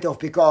 right? Or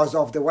because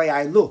of the way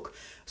I look?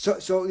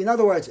 So in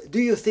other words, do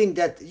you think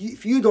that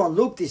if you don't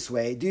look this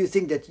way, do you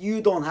think that you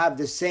don't have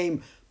the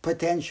same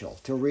potential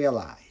to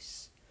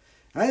realize?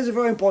 And that's a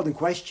very important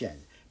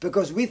question,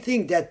 because we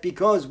think that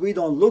because we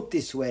don't look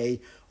this way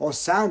or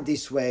sound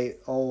this way,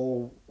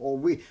 or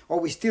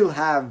we still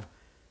have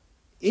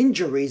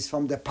injuries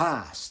from the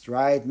past,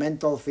 right?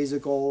 Mental,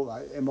 physical,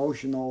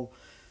 emotional,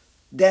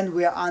 then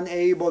we are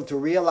unable to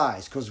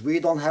realize because we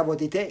don't have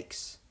what it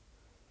takes.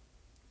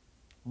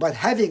 But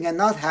having and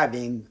not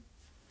having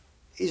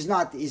is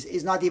not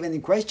even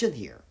in question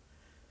here.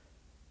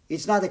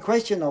 It's not a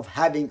question of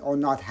having or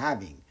not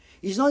having.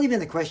 It's not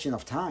even a question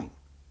of time.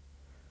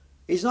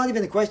 It's not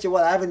even a question,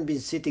 well, I haven't been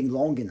sitting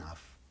long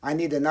enough. I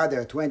need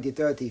another 20,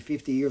 30,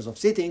 50 years of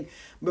sitting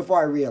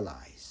before I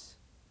realize.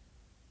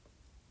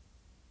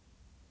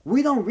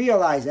 We don't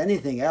realize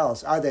anything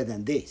else other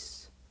than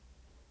this.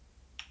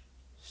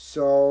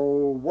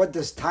 So what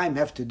does time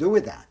have to do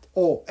with that?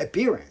 Or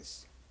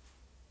appearance?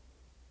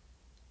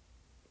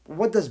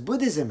 What does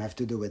Buddhism have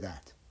to do with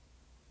that?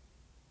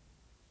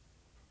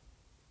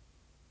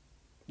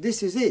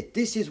 This is it.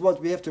 This is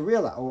what we have to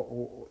realize.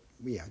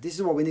 This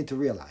is what we need to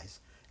realize.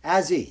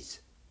 As is.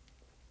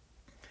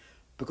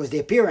 Because the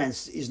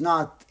appearance is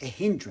not a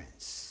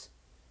hindrance.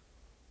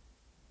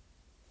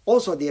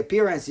 Also, the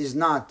appearance is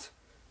not,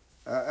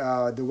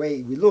 the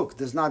way we look,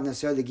 does not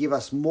necessarily give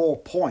us more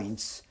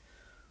points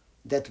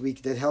that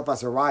help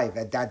us arrive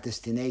at that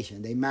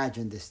destination, the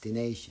imagined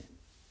destination.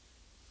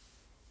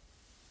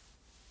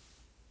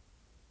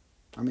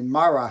 I mean,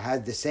 Mara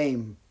had the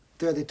same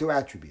 32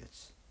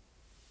 attributes.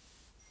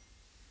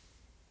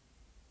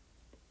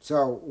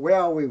 So where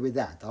are we with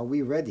that? Are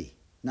we ready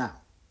now?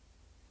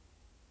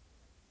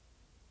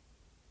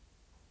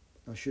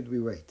 Or should we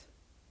wait?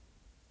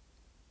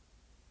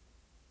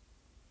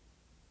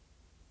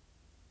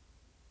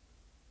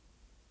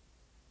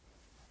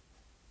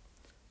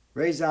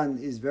 Rezan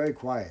is very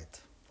quiet.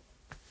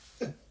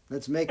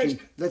 Let's make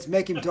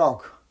him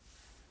talk.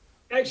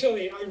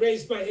 Actually, I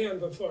raised my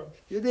hand before.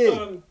 You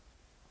did.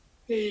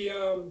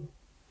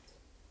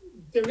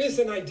 There is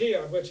an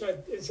idea which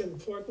is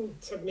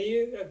important to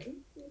me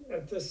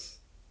in this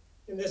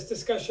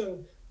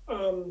discussion.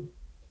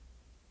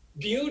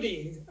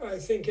 Beauty, I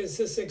think, is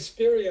this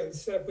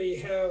experience that we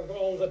have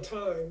all the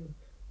time,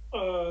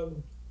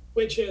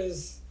 which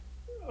is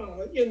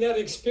in that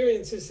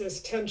experience is this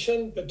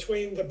tension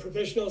between the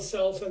provisional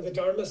self and the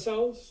Dharma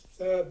self.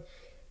 That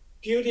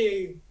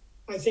beauty,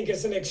 I think,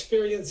 is an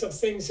experience of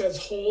things as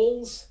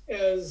wholes,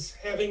 as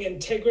having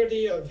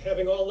integrity, of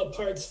having all the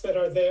parts that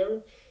are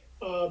there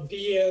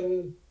be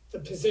in the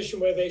position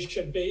where they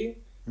should be.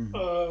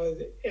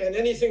 Mm-hmm. And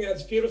anything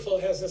that's beautiful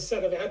has a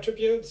set of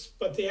attributes,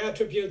 but the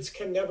attributes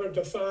can never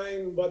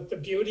define what the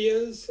beauty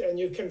is. And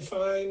you can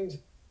find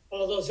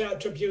all those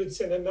attributes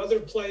in another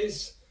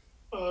place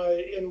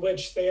in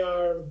which they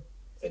are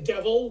the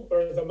devil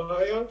or the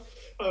Maya.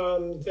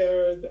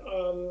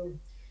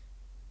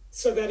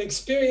 So that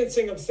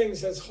experiencing of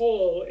things as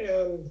whole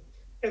and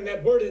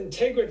that word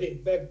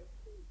integrity that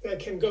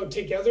can go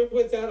together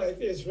with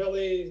that is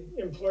really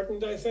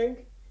important, I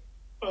think.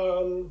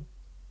 And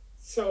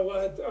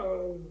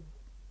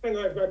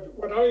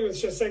what Ari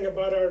was just saying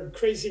about our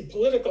crazy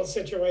political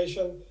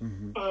situation,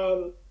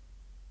 mm-hmm.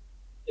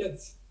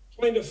 It's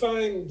trying to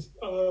find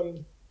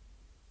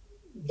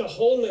the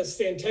wholeness,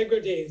 the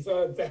integrity,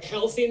 the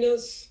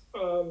healthiness.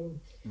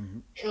 Mm-hmm.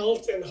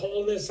 Health and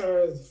wholeness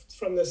are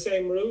from the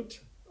same root.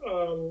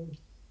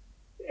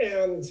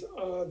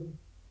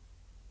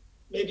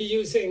 Maybe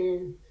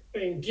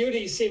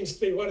beauty seems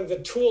to be one of the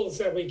tools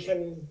that we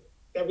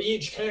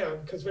each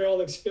have, because we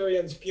all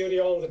experience beauty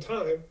all the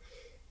time.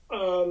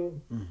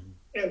 Mm-hmm.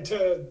 And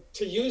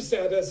to use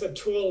that as a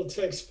tool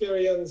to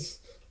experience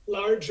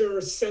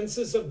larger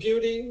senses of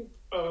beauty.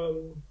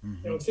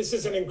 Mm-hmm. If this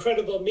is an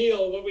incredible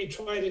meal, what we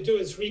try to do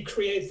is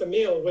recreate the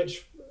meal,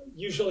 which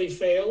usually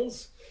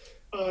fails.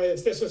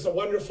 If this was a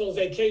wonderful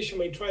vacation,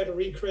 we try to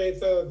recreate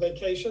the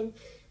vacation.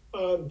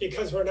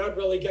 Because we're not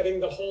really getting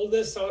the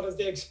wholeness out of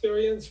the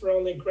experience. We're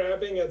only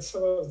grabbing at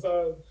some of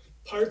the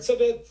parts of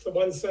it, the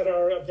ones that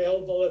are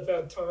available at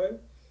that time.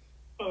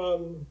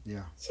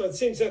 So it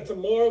seems that the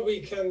more we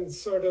can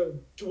sort of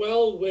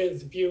dwell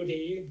with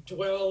beauty,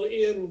 dwell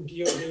in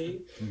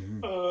beauty,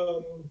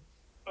 mm-hmm.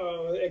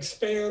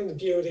 Expand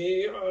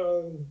beauty,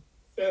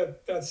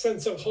 that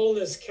sense of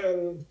wholeness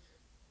can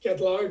get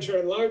larger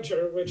and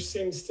larger, which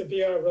seems to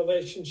be our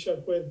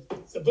relationship with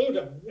the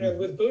Buddha and mm-hmm.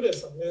 with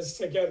Buddhism, is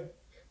to get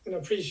an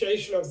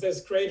appreciation of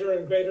this greater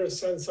and greater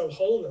sense of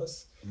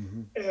wholeness.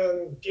 Mm-hmm.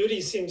 And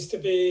beauty seems to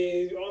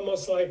be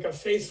almost like a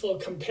faithful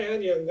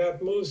companion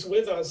that moves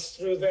with us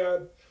through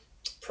that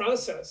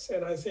process.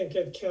 And I think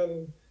it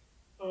can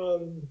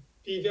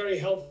be very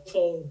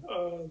helpful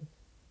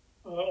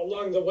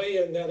along the way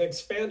in that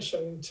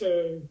expansion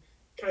to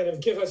kind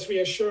of give us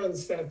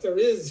reassurance that there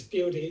is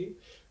beauty,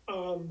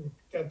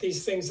 that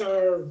these things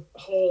are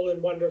whole and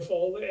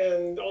wonderful,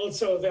 and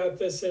also that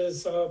this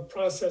is a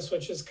process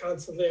which is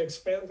constantly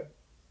expanding.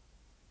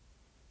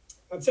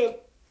 That's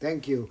it.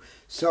 Thank you.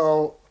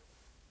 So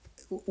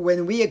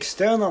when we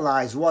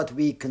externalize what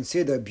we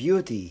consider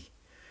beauty,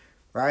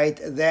 right,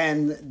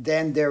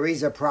 then there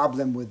is a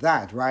problem with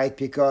that, right?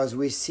 Because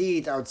we see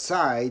it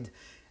outside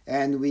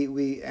and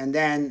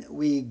then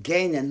we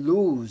gain and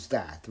lose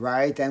that,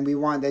 right? And we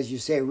want, as you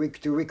say,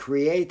 to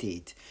recreate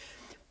it.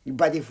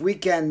 But if we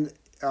can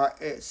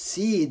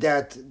see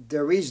that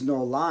there is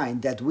no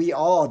line, that we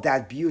are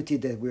that beauty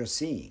that we're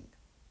seeing,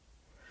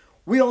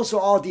 we also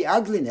are the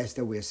ugliness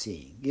that we're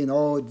seeing,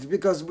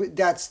 because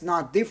that's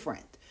not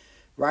different,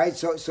 right?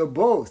 So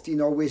both,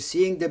 we're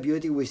seeing the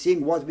beauty, we're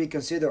seeing what we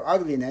consider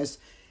ugliness,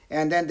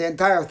 and then the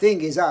entire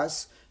thing is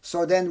us.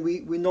 So then we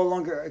no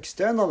longer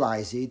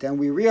externalize it, and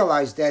we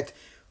realize that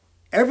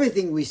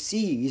everything we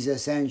see is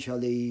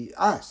essentially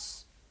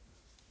us,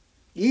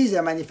 is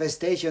a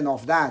manifestation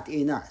of that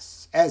in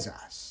us, as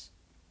us.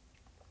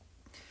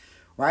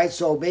 Right?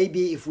 So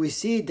maybe if we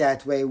see it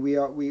that way,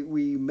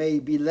 we may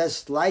be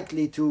less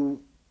likely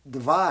to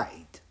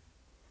divide,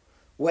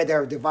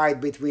 whether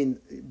divide between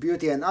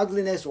beauty and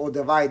ugliness or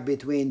divide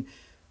between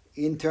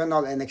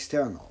internal and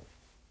external.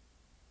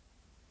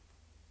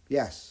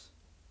 Yes.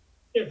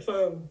 If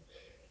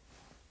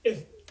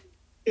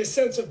the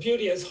sense of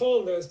beauty as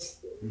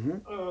wholeness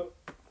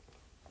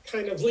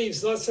kind of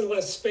leaves less and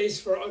less space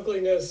for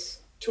ugliness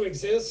to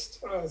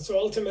exist, so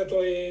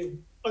ultimately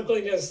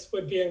ugliness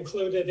would be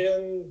included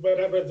in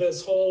whatever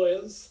this whole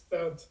is.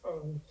 That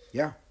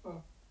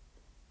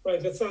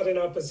right. It's not in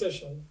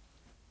opposition.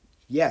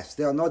 Yes,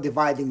 there are no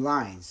dividing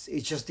lines.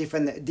 It's just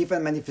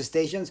different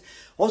manifestations,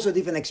 also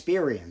different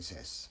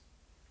experiences.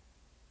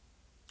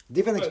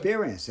 Different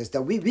experiences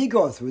that we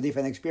go through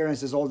different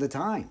experiences all the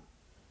time.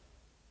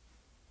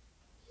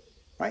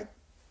 Right?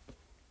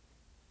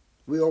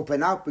 We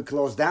open up, we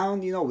close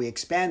down, we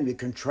expand, we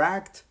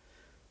contract.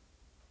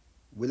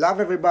 We love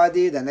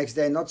everybody, the next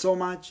day not so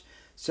much.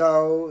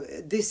 So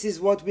this is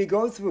what we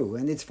go through,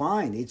 and it's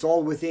fine. It's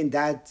all within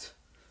that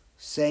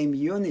same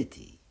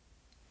unity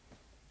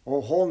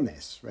or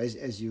wholeness, right?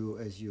 as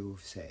you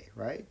say,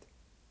 right?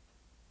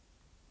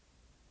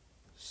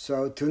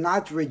 So to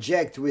not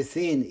reject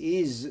within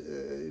is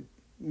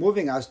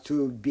moving us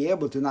to be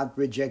able to not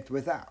reject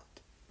without.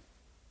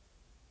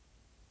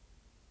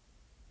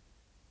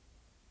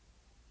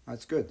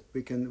 That's good.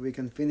 We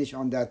can finish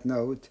on that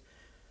note,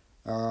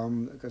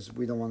 because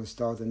we don't want to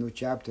start a new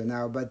chapter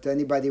now. But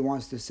anybody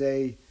wants to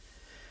say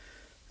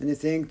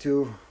anything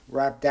to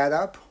wrap that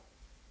up?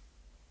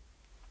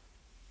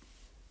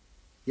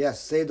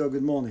 Yes, Seido,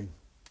 good morning.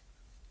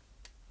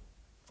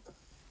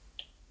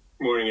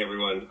 Morning,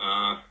 everyone.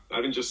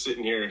 I've been just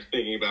sitting here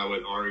thinking about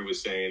what Ari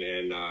was saying,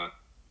 and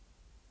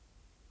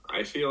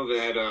I feel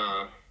that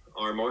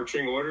our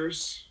marching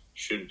orders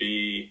should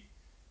be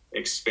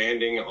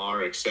expanding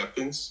our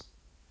acceptance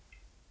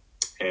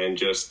and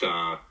just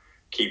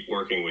keep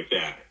working with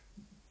that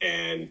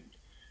and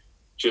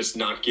just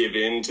not give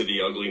in to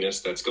the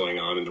ugliness that's going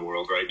on in the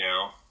world right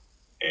now,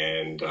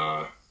 and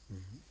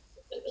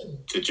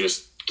to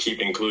just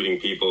keep including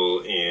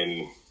people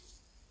in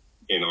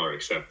our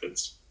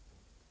acceptance.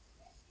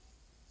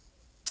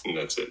 And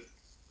that's it.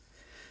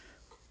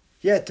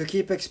 Yeah, to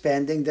keep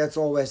expanding, that's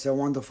always a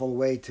wonderful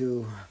way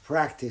to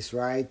practice,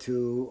 right?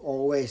 To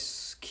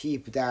always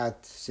keep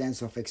that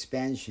sense of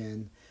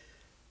expansion,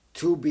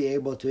 to be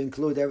able to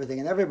include everything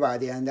and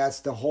everybody, and that's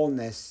the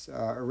wholeness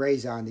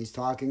Rezan is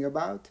talking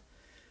about.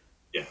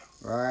 Yeah.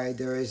 Right?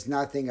 There is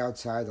nothing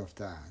outside of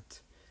that.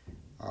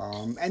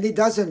 And it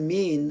doesn't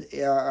mean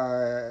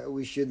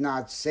we should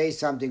not say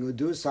something or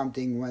do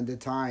something when the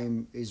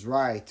time is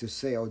right to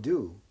say or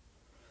do.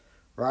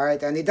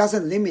 Right? And it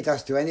doesn't limit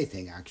us to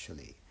anything,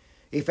 actually.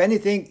 If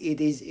anything, it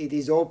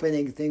is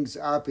opening things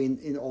up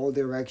in all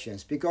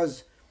directions,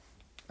 because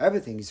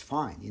everything is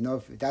fine.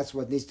 If that's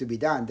what needs to be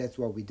done, that's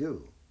what we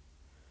do.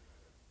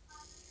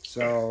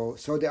 So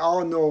there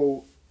are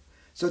no,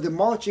 so the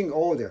marching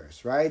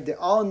orders, right? There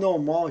are no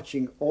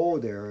marching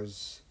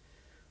orders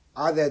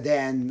other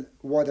than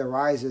what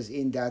arises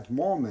in that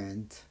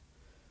moment.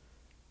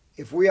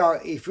 If we are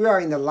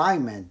in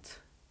alignment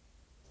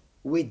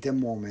with the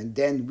moment,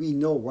 then we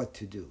know what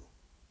to do,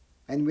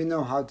 and we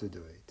know how to do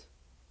it.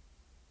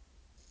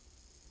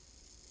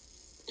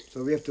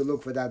 So we have to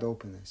look for that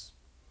openness.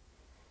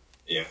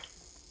 Yeah.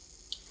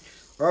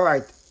 All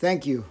right.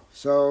 Thank you.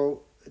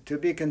 So to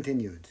be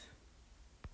continued.